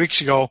couple of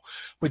weeks ago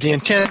with the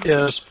intent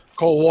is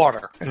cold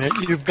water, and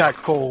you've got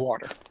cold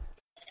water.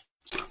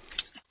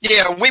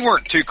 Yeah, we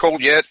weren't too cold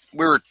yet.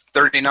 We were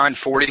 39,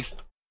 40,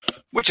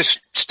 which is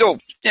still,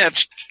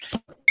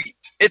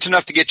 it's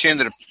enough to get you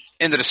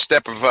into the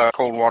step of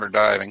cold water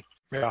diving.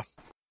 Yeah.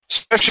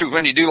 Especially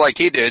when you do like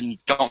he did and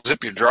don't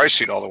zip your dry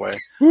suit all the way.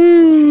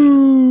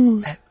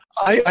 Woo!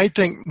 I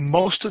think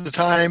most of the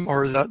time,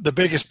 or the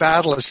biggest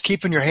battle is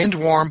keeping your hands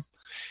warm,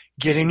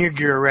 getting your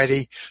gear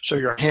ready so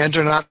your hands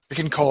are not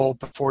freaking cold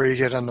before you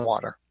get in the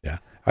water. Yeah,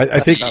 I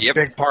think That's a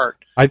big part.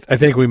 I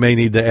think we may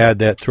need to add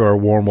that to our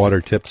warm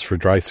water tips for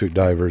dry suit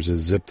divers: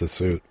 is zip the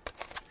suit.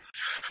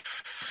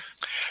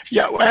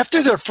 Yeah,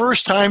 after their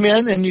first time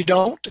in and you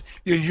don't,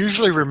 you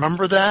usually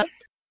remember that.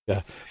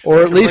 Yeah,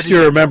 or at least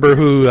you remember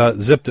who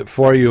zipped it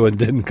for you and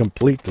didn't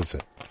complete the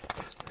zip.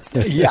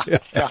 Yeah.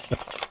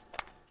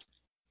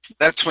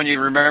 That's when you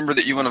remember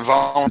that you want to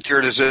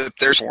volunteer to zip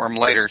theirs for them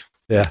later.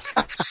 Yeah.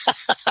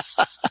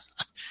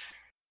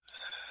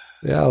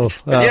 Yeah, well,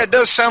 Yeah, it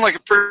does sound like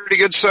a pretty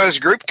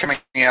good-sized group coming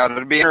out.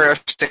 It'd be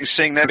interesting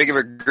seeing that big of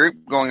a group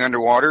going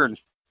underwater and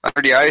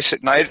under the ice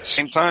at night at the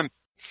same time.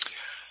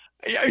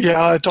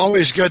 Yeah, it's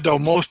always good, though.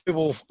 Most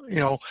people,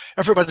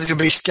 everybody's going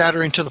to be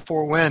scattering to the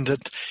 4 winds.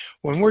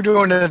 When we're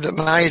doing it at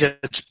night,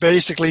 it's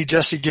basically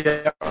just to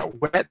get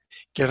wet,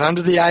 get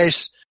under the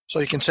ice, so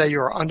you can say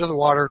you're under the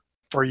water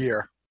for a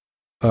year.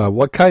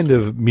 what kind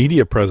of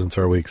media presence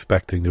are we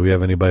expecting? Do we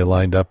have anybody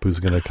lined up who's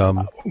going to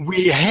come?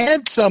 We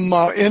had some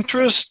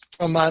interest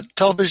from a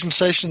television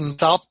station in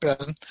South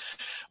Bend,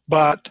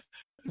 but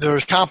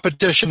there's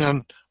competition,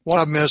 and one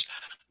of them is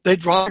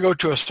they'd rather go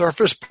to a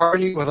surface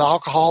party with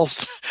alcohol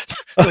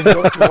than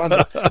go to one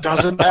that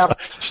doesn't have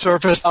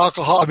surface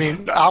alcohol. I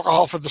mean,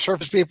 alcohol for the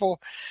surface people.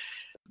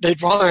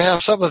 They'd rather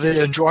have some of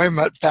the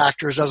enjoyment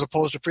factors as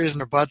opposed to freezing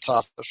their butts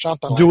off or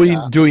something Do like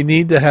that. Do we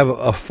need to have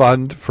a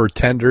fund for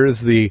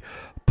tenders, the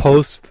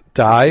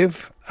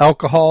post-dive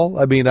alcohol?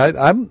 I mean,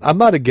 I'm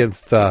not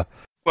against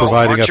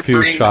providing a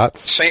few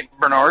shots. St.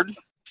 Bernard?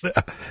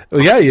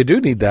 Well, yeah, you do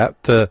need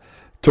that to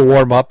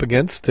warm up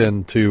against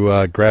and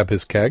to grab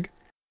his keg.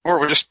 Or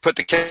we'll just put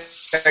the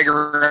keg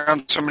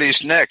around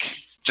somebody's neck,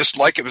 just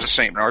like it was a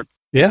St. Bernard.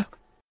 Yeah.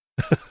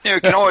 You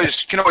can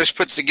always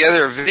put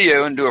together a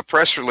video and do a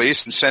press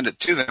release and send it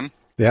to them.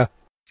 Yeah.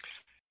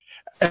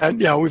 And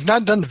we've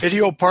not done the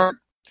video part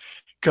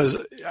because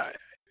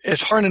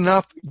it's hard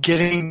enough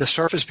getting the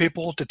surface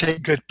people to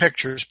take good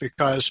pictures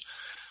because,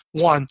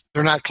 one,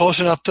 they're not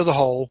close enough to the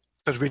hole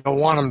because we don't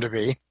want them to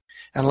be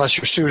unless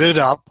you're suited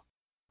up.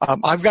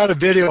 I've got a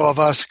video of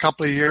us a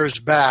couple of years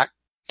back,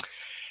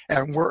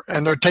 and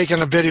they're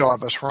taking a video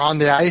of us. We're on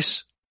the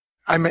ice.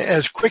 I mean,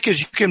 as quick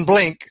as you can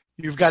blink,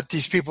 you've got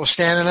these people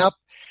standing up,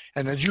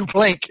 and then you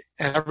blink,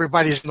 and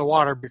everybody's in the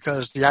water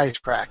because the ice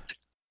cracked.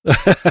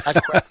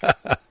 That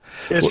quick.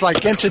 It's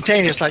like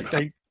instantaneous.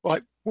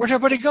 Where'd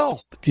everybody go?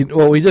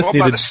 We just By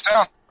needed. the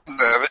sound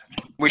of it,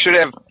 we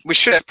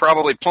should have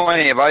probably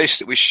plenty of ice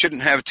that we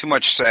shouldn't have too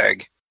much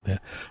sag. Yeah.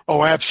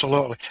 Oh,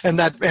 absolutely. And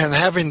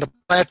having the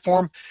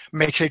platform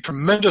makes a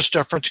tremendous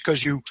difference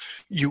because you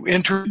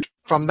enter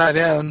from that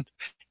end,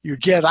 you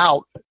get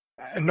out,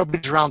 and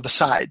nobody's around the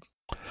side.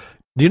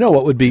 Do you know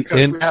what would be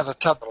We have a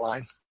tether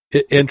line.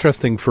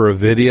 interesting for a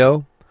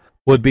video?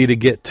 Would be to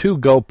get 2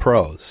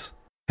 GoPros,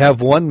 have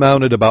one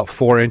mounted about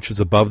 4 inches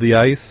above the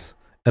ice,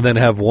 and then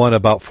have one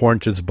about 4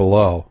 inches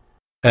below,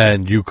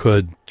 and you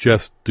could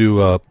just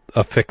do a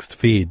fixed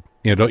feed.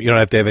 You don't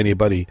have to have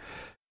anybody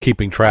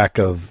keeping track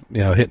of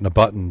hitting a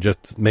button,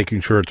 just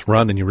making sure it's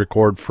run, and you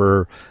record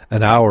for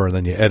an hour, and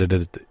then you edit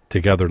it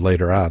together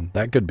later on.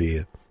 That could be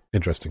an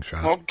interesting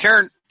shot. Well,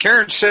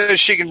 Karen says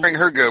she can bring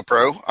her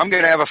GoPro. I'm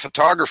going to have a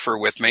photographer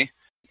with me,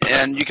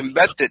 and you can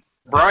bet that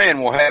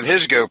Brian will have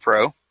his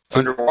GoPro.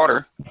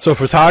 underwater. So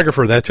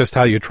photographer, that's just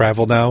how you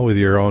travel now with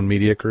your own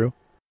media crew?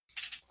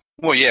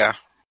 Well, yeah.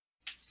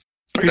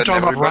 Are you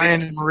talking about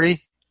Ryan and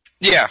Marie?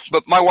 Yeah,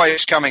 but my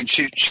wife's coming.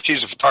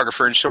 She's a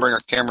photographer, and she'll bring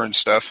her camera and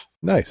stuff.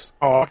 Nice.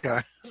 Oh,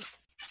 okay.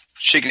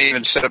 She can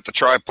even set up the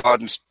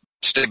tripod and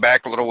stay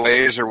back a little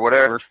ways or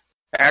whatever.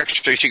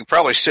 Actually, she could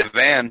probably sit in the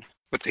van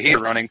with the heat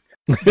running.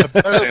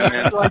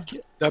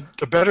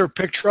 The better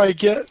picture I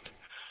get,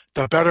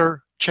 the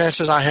better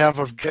chances I have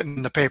of getting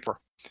in the paper.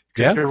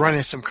 Yeah. You're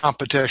running some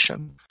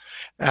competition.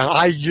 And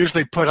I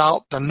usually put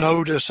out the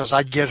notice as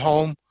I get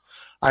home.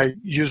 I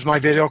use my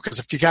video because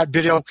if you got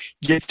video,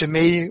 give to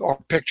me or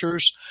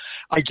pictures,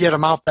 I get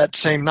them out that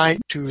same night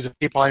to the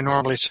people I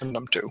normally send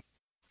them to.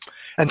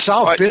 And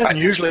South Bend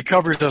usually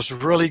covers us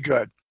really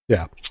good.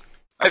 Yeah.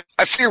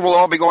 I fear we'll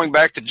all be going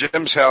back to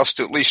Jim's house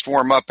to at least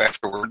warm up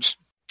afterwards,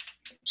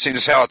 seeing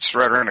as how it's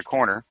right around the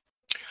corner.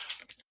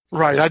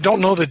 Right. I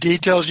don't know the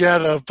details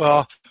yet of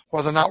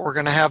whether or not we're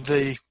going to have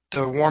the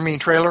warming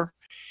trailer.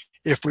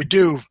 If we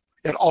do,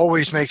 it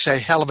always makes a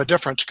hell of a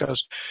difference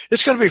because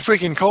it's going to be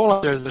freaking cold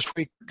out there this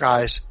week,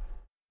 guys.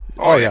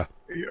 Oh, yeah.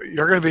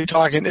 You're going to be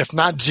talking, if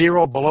not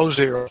zero, below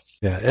zero.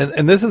 Yeah,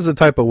 and this is the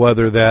type of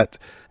weather that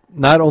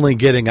not only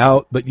getting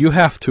out, but you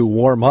have to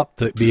warm up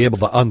to be able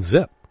to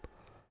unzip.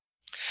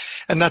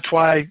 And that's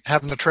why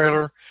having the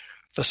trailer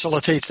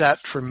facilitates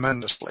that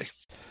tremendously.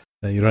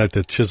 And you don't have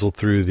to chisel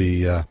through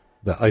the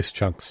ice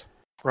chunks.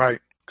 Right,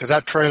 because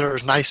that trailer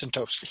is nice and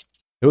toasty.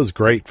 It was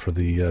great for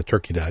the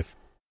turkey dive.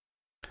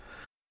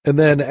 And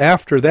then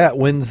after that,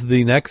 when's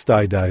the next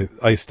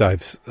ice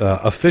dive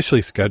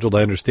officially scheduled?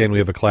 I understand we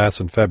have a class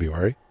in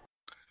February.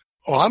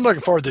 Well, I'm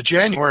looking forward to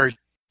January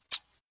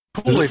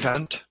pool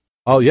event.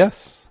 Oh,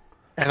 yes.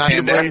 And I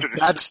believe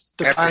that's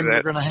the time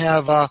we're going to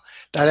have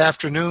that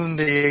afternoon,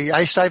 the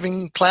ice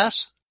diving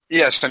class.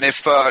 Yes, and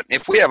if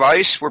we have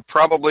ice, we're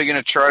probably going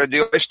to try to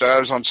do ice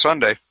dives on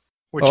Sunday.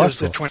 Which is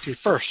the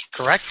 21st,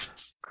 correct?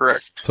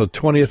 Correct. So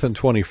 20th and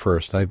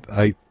 21st.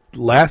 I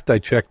last I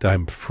checked,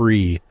 I'm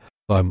free.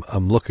 So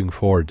I'm looking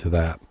forward to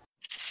that.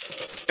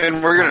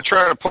 And we're going to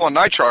try to pull a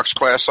nitrox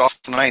class off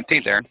on the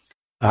 19th, Darrin.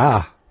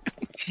 Ah,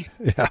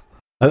 yeah.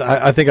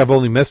 I think I've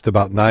only missed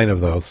about 9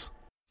 of those.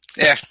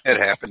 Yeah, it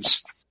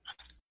happens.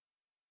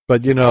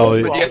 But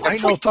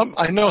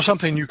I know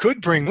something you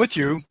could bring with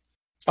you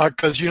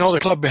because the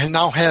club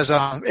now has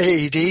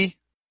AED.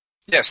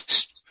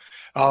 Yes.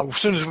 As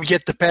soon as we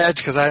get the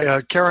pads, because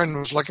Karen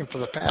was looking for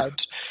the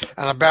pads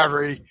and a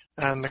battery,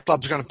 and the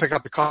club's going to pick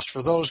up the cost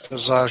for those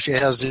because she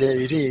has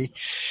the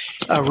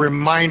AED. A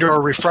reminder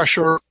or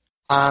refresher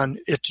on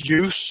its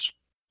use,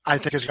 I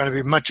think it's going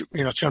to be it's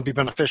going to be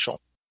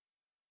beneficial.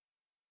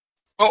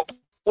 Well,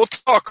 we'll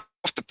talk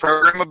off the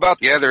program about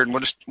the other, and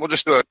we'll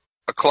just do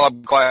a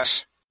club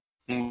class.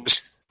 We'll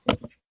just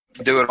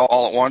do it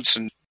all at once,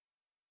 and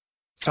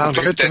sounds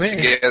good to me.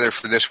 Together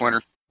for this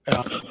winter.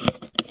 Yeah.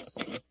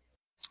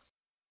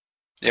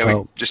 Yeah,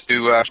 we just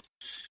do an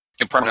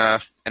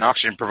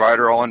oxygen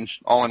provider all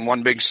in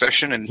one big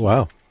session, and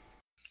wow.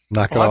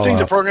 I think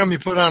the program you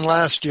put on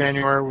last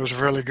January was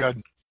really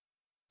good.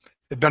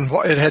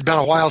 It had been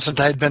a while since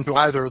I had been to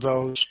either of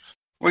those.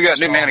 We got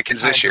new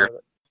mannequins this year.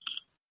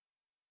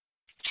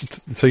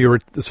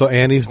 So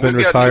Annie's been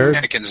retired? Got new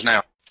mannequins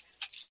now.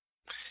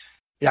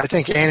 Yeah, I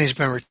think Annie's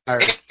been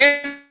retired.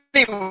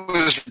 Annie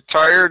was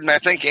retired, and I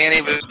think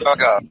Annie was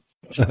dug up.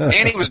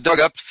 Annie was dug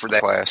up for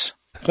that class.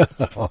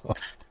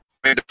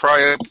 Made to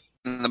pry up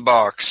in the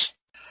box.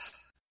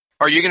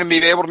 Are you going to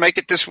be able to make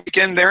it this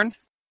weekend, Darrin?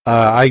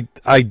 I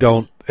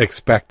don't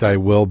expect I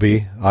will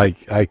be.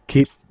 I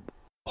keep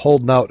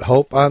holding out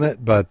hope on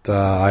it, but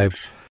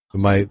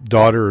my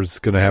daughter is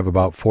going to have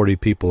about 40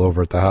 people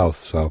over at the house,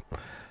 so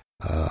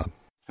yes.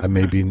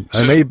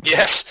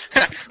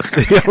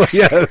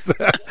 Yes.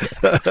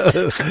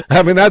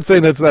 I mean, not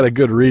saying that's not a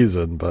good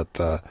reason, but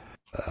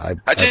I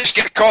just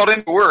get called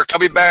into work. I'll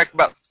be back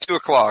about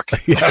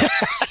 2:00. Yeah.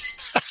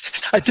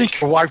 I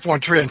think your wife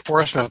wants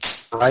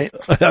reinforcement, right?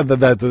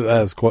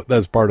 That's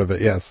part of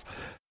it, yes.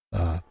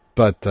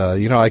 But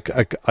I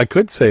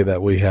could say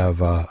that we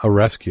have a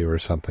rescue or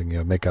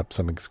something. Make up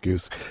some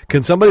excuse.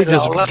 Can somebody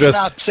let's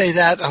not say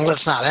that, and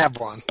let's not have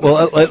one.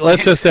 Well,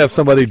 let's just have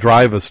somebody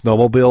drive a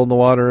snowmobile in the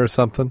water or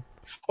something.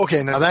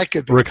 Okay, now that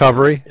could be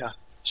recovery. Yeah,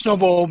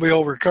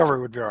 snowmobile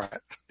recovery would be all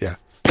right. Yeah,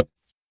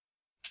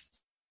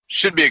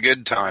 should be a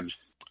good time.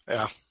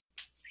 Yeah.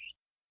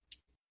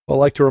 Well,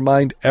 I'd like to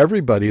remind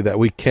everybody that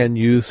we can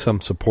use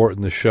some support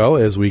in the show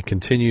as we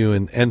continue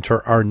and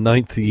enter our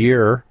 9th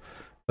year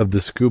of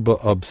the Scuba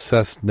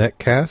Obsessed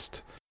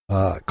Netcast.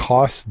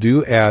 Costs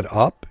do add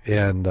up,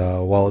 and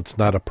while it's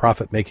not a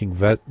profit-making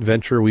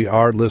venture, we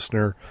are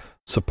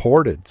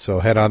listener-supported.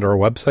 So head on to our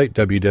website,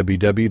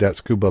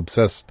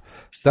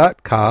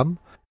 www.scubaobsessed.com.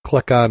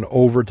 Click on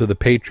over to the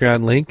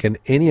Patreon link, and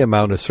any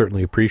amount is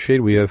certainly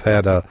appreciated. We have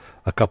had a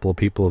couple of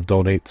people have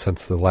donated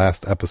since the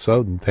last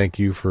episode, and thank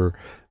you for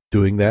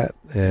doing that,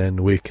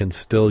 and we can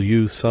still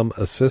use some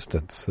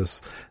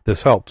assistance.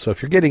 This helps. So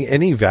if you're getting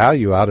any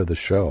value out of the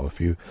show, if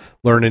you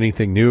learn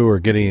anything new or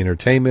getting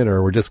entertainment,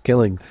 or we're just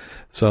killing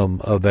some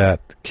of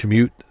that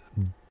commute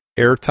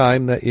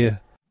airtime that you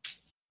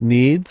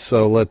need.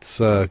 So let's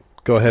go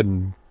ahead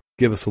and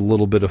give us a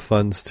little bit of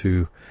funds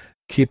to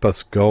keep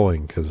us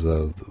going, because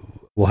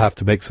we'll have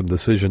to make some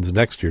decisions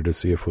next year to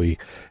see if we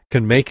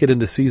can make it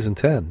into season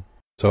 10.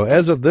 So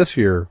as of this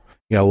year,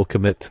 we'll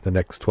commit to the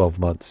next 12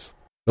 months.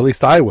 At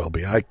least I will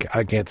be. I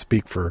can't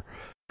speak for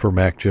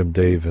Mack, Jim,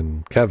 Dave,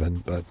 and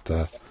Kevin,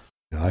 but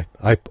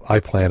I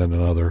plan in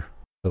another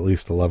at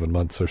least 11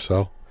 months or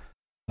so.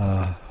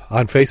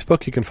 On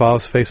Facebook, you can follow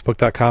us,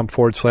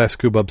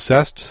 facebook.com/Scuba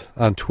Obsessed.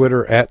 On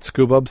Twitter,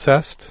 @Scuba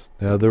Obsessed.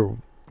 They're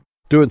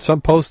doing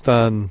some posts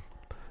on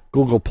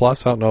Google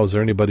Plus. I don't know, is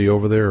there anybody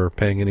over there or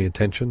paying any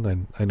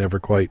attention? I never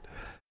quite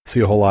see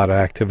a whole lot of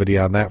activity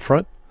on that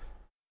front.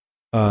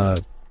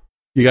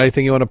 You got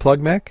anything you want to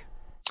plug, Mac?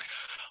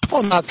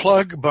 Well, not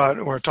plug,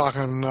 but we're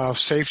talking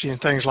safety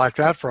and things like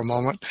that for a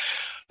moment.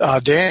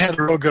 Dan had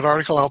a real good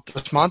article out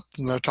this month,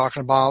 and they're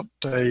talking about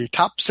the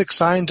top 6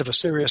 signs of a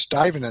serious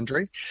diving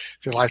injury.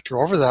 If you'd like to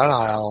go over that,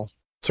 I'll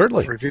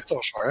certainly review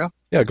those for you.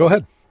 Yeah, go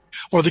ahead.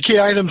 Well, the key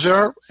items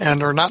there, and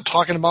they're not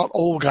talking about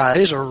old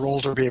guys or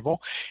older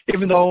people,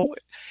 even though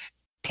it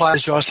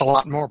applies to us a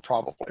lot more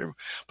probably.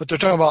 But they're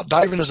talking about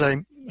diving as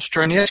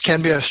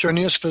can be a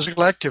strenuous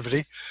physical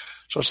activity.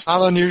 So it's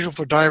not unusual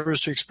for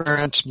divers to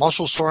experience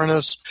muscle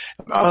soreness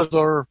and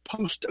other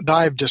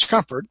post-dive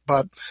discomfort,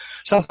 but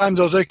sometimes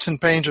those aches and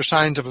pains are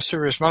signs of a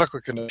serious medical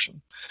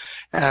condition.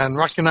 And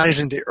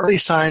recognizing the early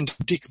signs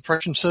of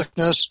decompression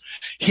sickness,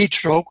 heat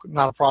stroke,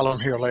 not a problem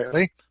here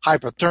lately,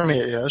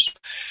 hypothermia is,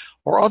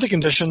 or other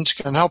conditions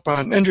can help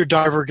an injured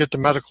diver get the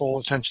medical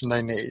attention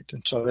they need.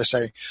 And so they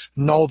say,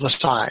 know the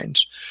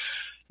signs.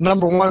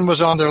 Number 1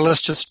 was on their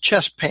list is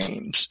chest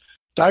pains.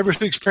 Divers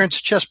who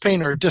experience chest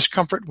pain or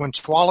discomfort when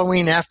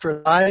swallowing after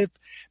a dive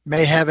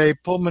may have a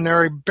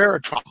pulmonary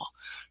barotrauma.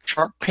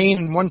 Sharp pain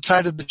in one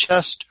side of the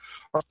chest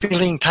or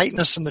feeling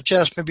tightness in the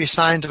chest may be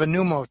signs of a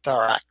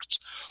pneumothorax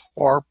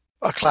or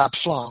a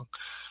collapsed lung.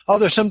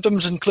 Other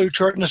symptoms include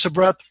shortness of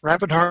breath,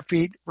 rapid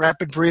heartbeat,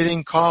 rapid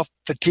breathing, cough,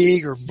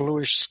 fatigue, or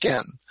bluish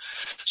skin.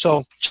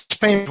 So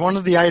chest pain is one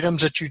of the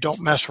items that you don't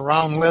mess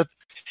around with.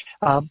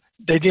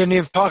 They didn't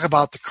even talk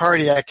about the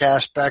cardiac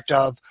aspect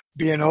of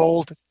being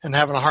old and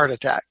having a heart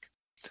attack.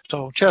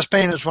 So chest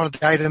pain is one of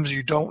the items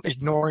you don't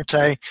ignore and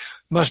say,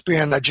 must be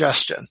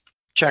indigestion.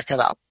 Check it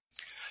out.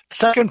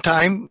 Second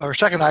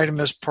item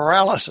is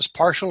paralysis,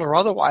 partial or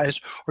otherwise,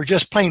 or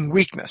just plain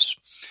weakness.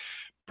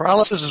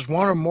 Paralysis is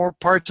one or more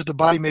parts of the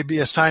body may be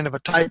a sign of a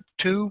type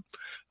 2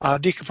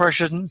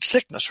 decompression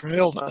sickness or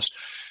illness.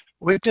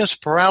 Weakness,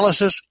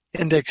 paralysis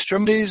in the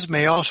extremities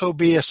may also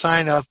be a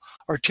sign of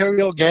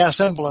arterial gas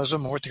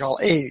embolism, or what they call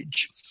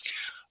age.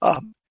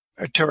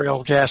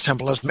 Arterial gas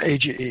embolism,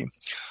 AGE.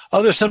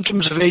 Other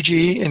symptoms of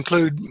AGE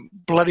include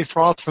bloody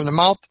froth from the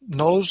mouth,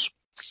 nose,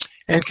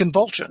 and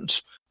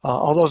convulsions.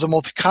 Although the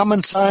most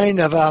common sign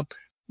of a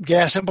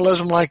gas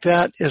embolism like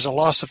that is a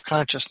loss of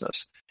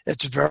consciousness.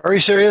 It's very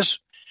serious.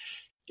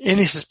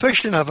 Any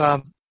suspicion of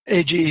a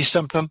AGE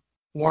symptom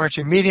warrants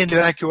immediate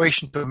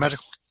evacuation to a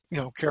medical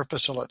care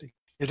facility.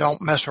 You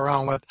don't mess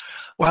around with,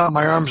 well,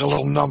 my arm's a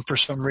little numb for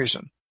some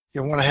reason.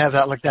 You want to have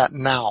that like that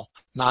now,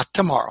 not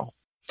tomorrow.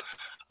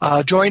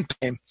 Joint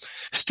pain.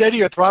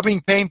 Steady or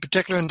throbbing pain,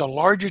 particularly in the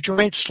larger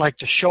joints like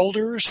the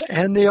shoulders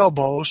and the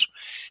elbows,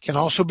 can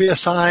also be a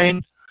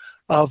sign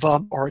of,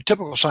 or a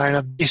typical sign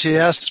of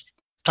DCS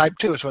type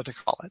 2 is what they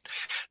call it.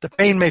 The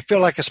pain may feel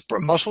like a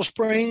muscle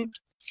sprain,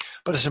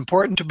 but it's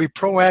important to be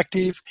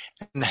proactive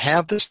and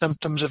have the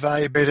symptoms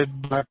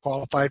evaluated by a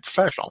qualified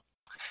professional.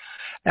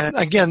 And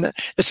again,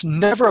 it's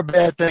never a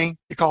bad thing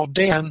to call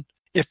Dan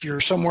if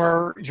you're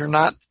somewhere you're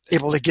not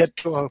able to get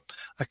to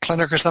a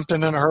clinic or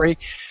something in a hurry.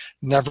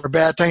 Never a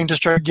bad thing to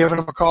start giving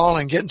them a call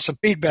and getting some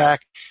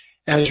feedback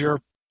as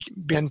you're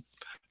being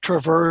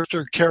traversed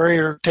or carried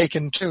or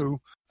taken to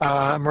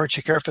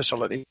emergency care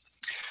facility.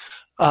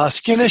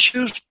 Skin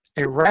issues,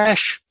 a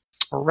rash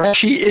or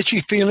rashy,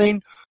 itchy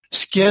feeling,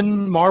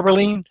 skin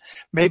marbling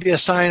may be a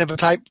sign of a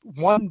type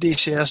 1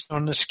 DCS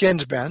known as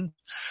skin's bend.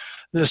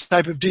 This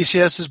type of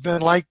DCS has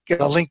been linked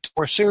to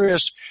more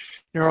serious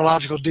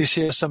neurological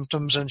DCS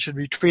symptoms and should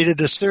be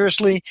treated as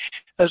seriously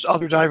as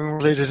other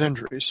diving-related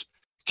injuries.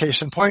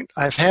 Case in point,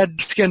 I've had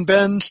skin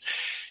bends.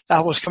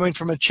 I was coming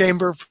from a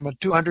chamber from a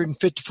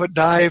 250-foot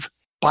dive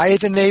by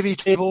the Navy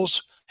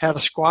tables, had a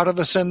squad of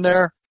us in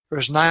there. There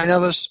was 9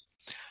 of us.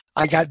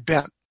 I got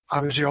bent.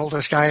 I was the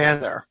oldest guy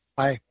in there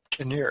by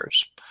 10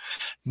 years.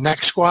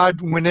 Next squad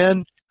went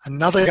in.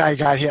 Another guy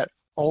got hit.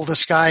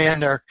 Oldest guy in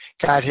there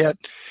got hit.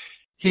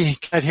 He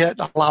got hit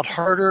a lot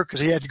harder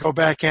because he had to go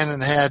back in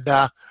and had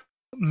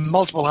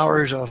multiple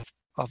hours of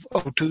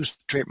O2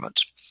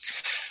 treatments.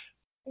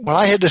 When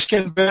I had the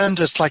skin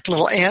bends, it's like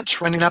little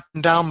ants running up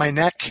and down my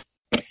neck.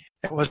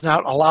 It was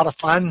not a lot of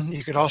fun.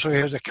 You could also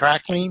hear the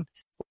crackling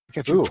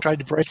if you tried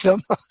to break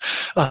them.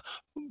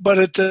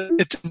 But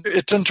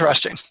it's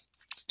interesting.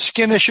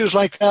 Skin issues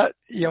like that,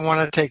 you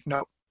want to take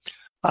note.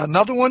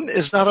 Another one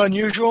is not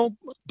unusual,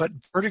 but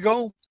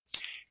vertigo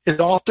is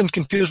often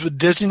confused with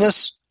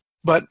dizziness,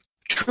 but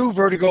true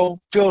vertigo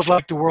feels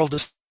like the world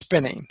is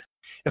spinning.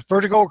 If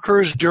vertigo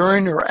occurs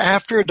during or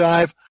after a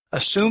dive,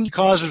 assume the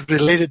cause is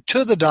related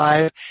to the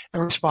dive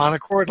and respond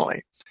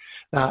accordingly.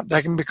 Now,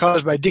 that can be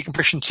caused by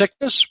decompression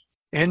sickness,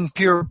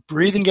 impure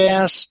breathing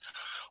gas,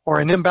 or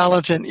an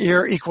imbalance in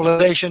ear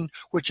equalization,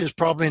 which is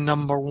probably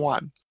number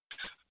one.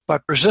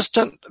 But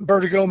persistent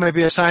vertigo may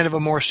be a sign of a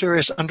more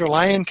serious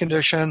underlying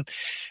condition,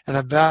 and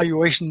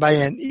evaluation by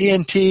an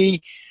ENT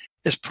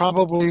is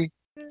probably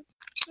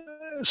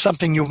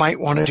something you might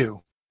want to do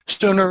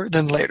sooner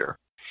than later.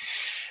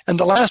 And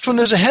the last one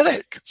is a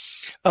headache.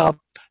 A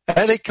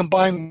headache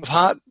combined with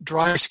hot,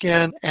 dry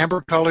skin,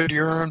 amber-colored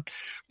urine,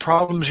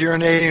 problems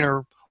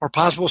urinating, or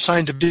possible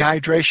signs of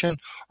dehydration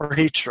or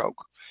heat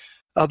stroke.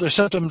 Other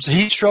symptoms of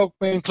heat stroke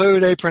may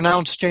include a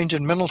pronounced change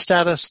in mental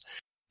status,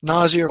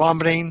 nausea or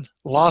vomiting,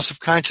 loss of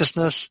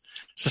consciousness,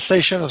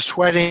 cessation of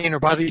sweating, or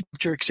body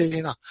temperature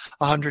exceeding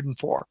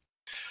 104.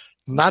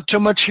 Not too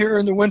much here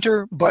in the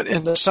winter, but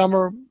in the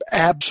summer,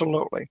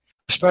 absolutely.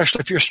 Especially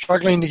if you're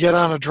struggling to get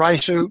on a dry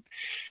suit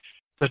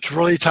that's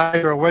really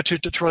tight or a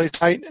wetsuit that's really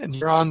tight and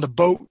you're on the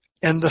boat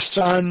in the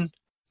sun,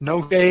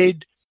 no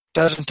shade,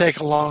 doesn't take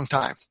a long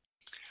time.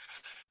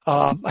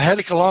 A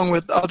headache along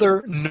with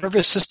other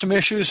nervous system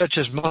issues such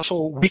as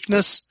muscle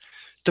weakness,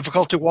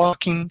 difficulty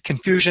walking,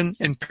 confusion,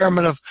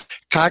 impairment of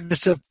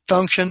cognitive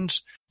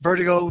functions,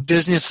 vertigo,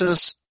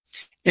 dizziness,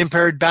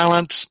 impaired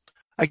balance.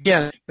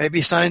 Again,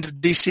 maybe signs of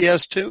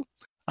DCS too.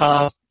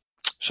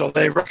 So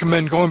they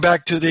recommend going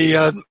back to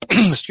the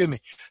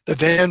the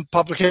DAN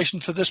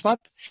publication for this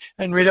month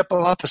and read up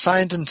about the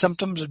signs and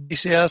symptoms of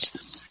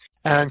DCS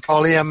and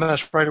call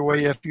EMS right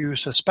away if you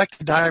suspect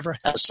the diver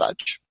has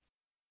such.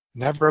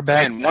 Never a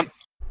bad thing.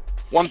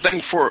 One thing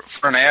for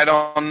an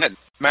add-on that,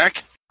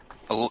 Mac,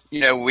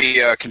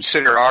 we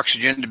consider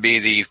oxygen to be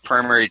the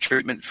primary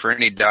treatment for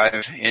any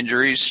dive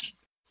injuries.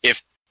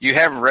 If you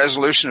have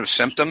resolution of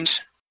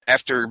symptoms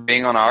after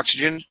being on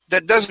oxygen,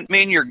 that doesn't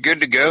mean you're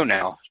good to go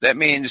now. That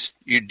means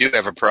you do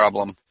have a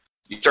problem.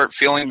 You start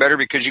feeling better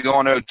because you go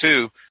on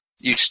O2,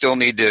 you still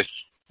need to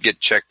get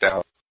checked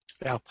out.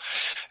 Yeah.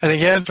 And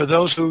again, for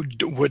those who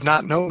would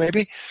not know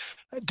maybe,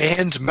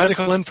 Dan's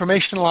medical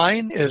information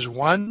line is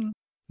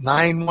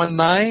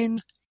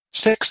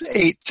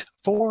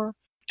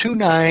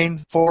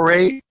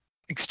 1-919-684-2948,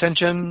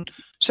 extension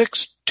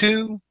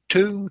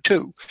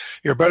 6222.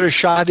 Your better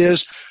shot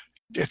is,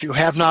 if you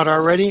have not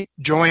already,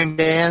 join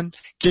Dan,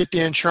 get the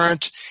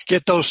insurance,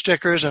 get those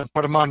stickers, and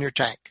put them on your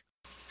tank.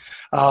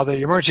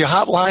 The emergency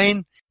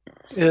hotline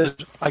is,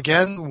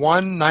 again,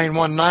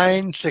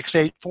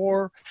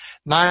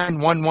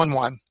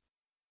 1-919-684-9111.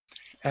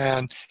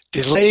 And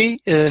delay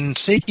in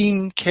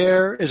seeking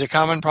care is a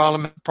common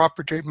problem in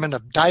proper treatment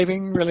of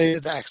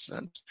diving-related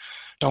accidents.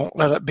 Don't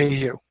let it be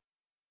you.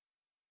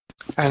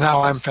 And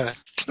now I'm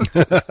finished.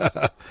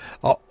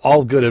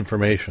 All good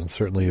information.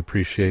 Certainly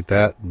appreciate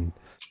that. And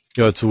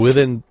it's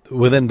within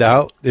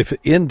doubt. If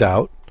in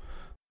doubt,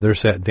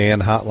 there's that Dan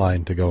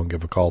hotline to go and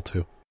give a call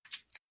to.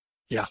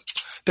 Yeah.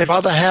 They'd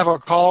rather have a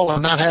call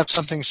and not have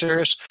something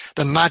serious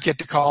than not get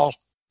the call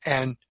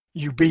and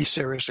you be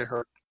seriously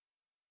hurt.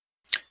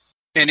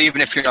 And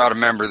even if you're not a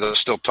member, they'll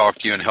still talk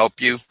to you and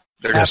help you.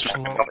 They're just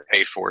not going to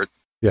pay for it.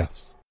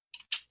 Yes.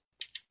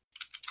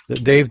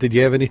 Dave, did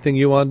you have anything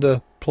you wanted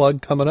to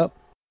plug coming up?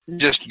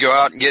 Just go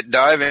out and get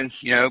diving.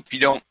 If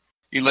you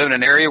live in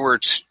an area where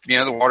it's,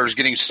 the water's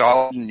getting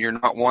solid and you're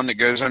not one that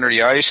goes under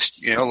the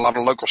ice, a lot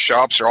of local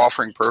shops are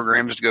offering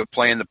programs to go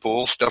play in the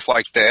pool, stuff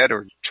like that,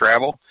 or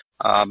travel.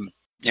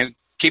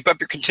 Keep up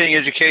your continuing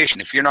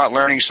education. If you're not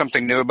learning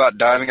something new about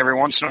diving every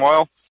once in a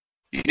while,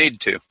 you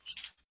need to,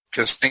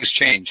 because things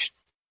change.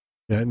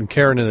 Yeah, and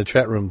Karen in the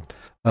chat room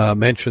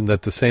mentioned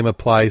that the same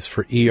applies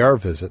for ER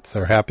visits.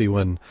 They're happy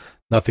when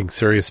nothing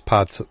serious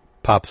pops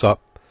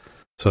up,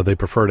 so they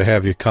prefer to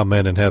have you come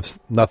in and have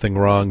nothing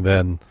wrong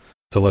than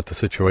to let the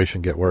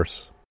situation get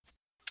worse.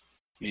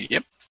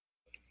 Yep.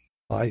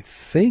 I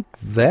think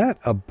that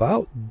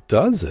about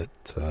does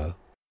it.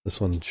 This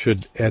one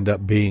should end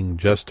up being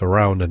just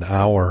around an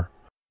hour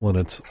when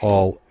it's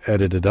all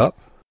edited up.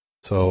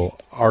 So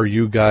are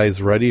you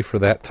guys ready for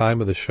that time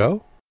of the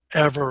show?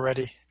 Ever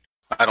ready.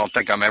 I don't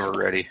think I'm ever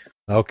ready.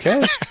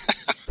 Okay.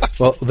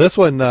 Well, this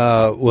one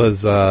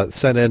was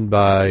sent in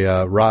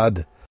by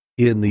Rod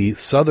in the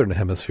southern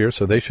hemisphere,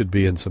 so they should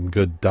be in some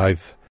good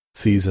dive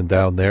season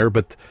down there.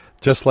 But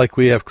just like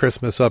we have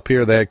Christmas up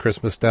here, they had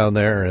Christmas down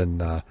there,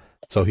 and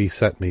so he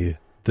sent me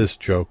this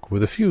joke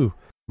with a few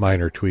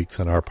minor tweaks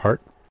on our part.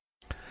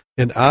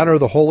 In honor of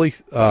the holy,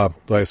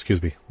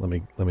 excuse me,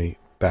 let me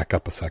back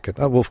up a second.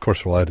 Well, of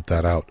course, we'll edit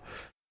that out.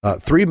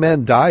 3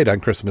 men died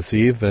on Christmas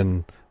Eve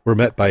and were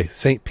met by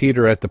St.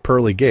 Peter at the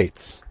pearly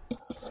gates.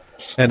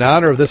 In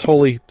honor of this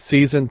holy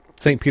season,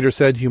 St. Peter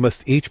said, you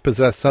must each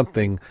possess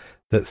something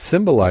that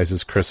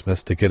symbolizes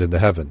Christmas to get into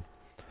heaven.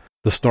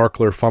 The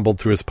snorkeler fumbled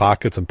through his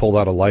pockets and pulled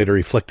out a lighter.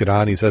 He flicked it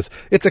on. He says,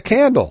 it's a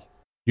candle.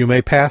 You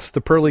may pass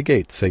the pearly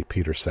gates, St.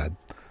 Peter said.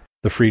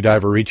 The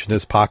freediver reached in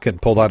his pocket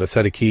and pulled out a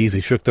set of keys.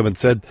 He shook them and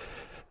said,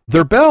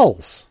 they're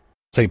bells.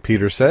 St.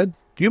 Peter said,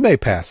 you may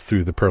pass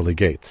through the pearly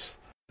gates.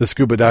 The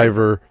scuba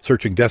diver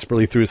searching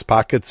desperately through his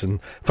pockets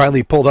and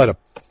finally pulled out a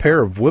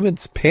pair of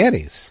women's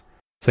panties.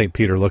 St.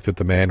 Peter looked at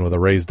the man with a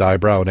raised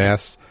eyebrow and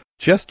asked,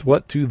 "Just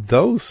what do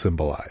those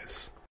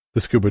symbolize?"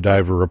 The scuba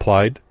diver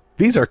replied,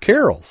 "These are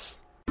carols."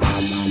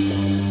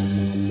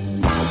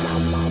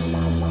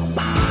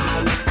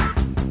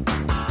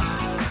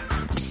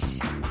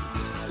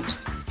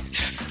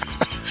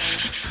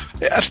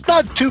 Yeah, it's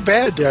not too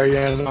bad there,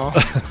 you know.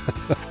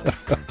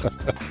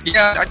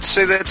 Yeah, I'd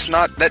say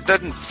that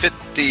doesn't fit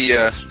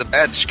the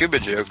bad scuba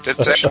joke.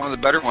 That's actually one of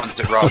the better ones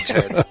that Rod's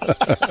had.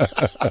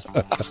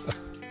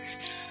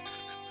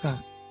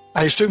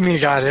 I assume you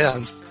got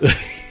in.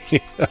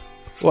 Yeah.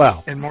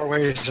 Wow. In more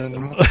ways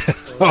than one.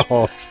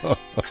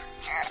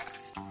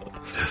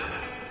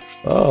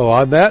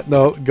 On that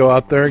note, go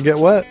out there and get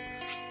wet.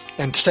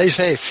 And stay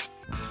safe.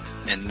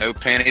 And no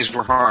panties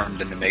were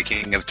harmed in the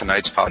making of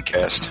tonight's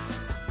podcast.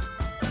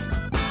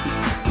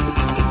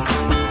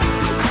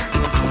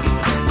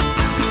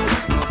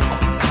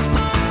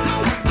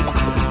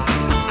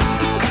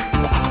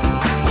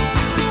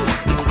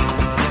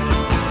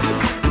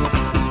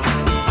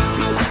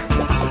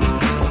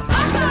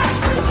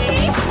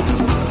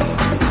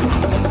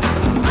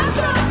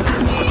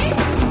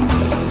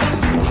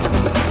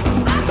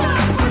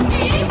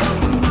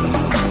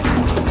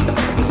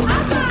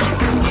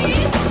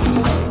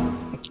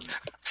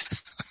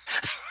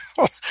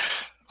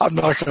 I'm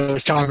not going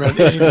to comment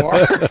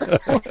anymore.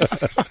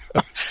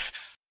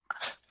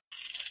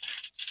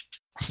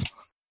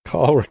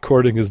 Call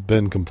recording has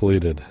been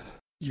completed.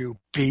 You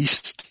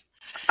beast.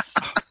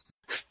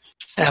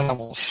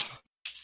 Animals.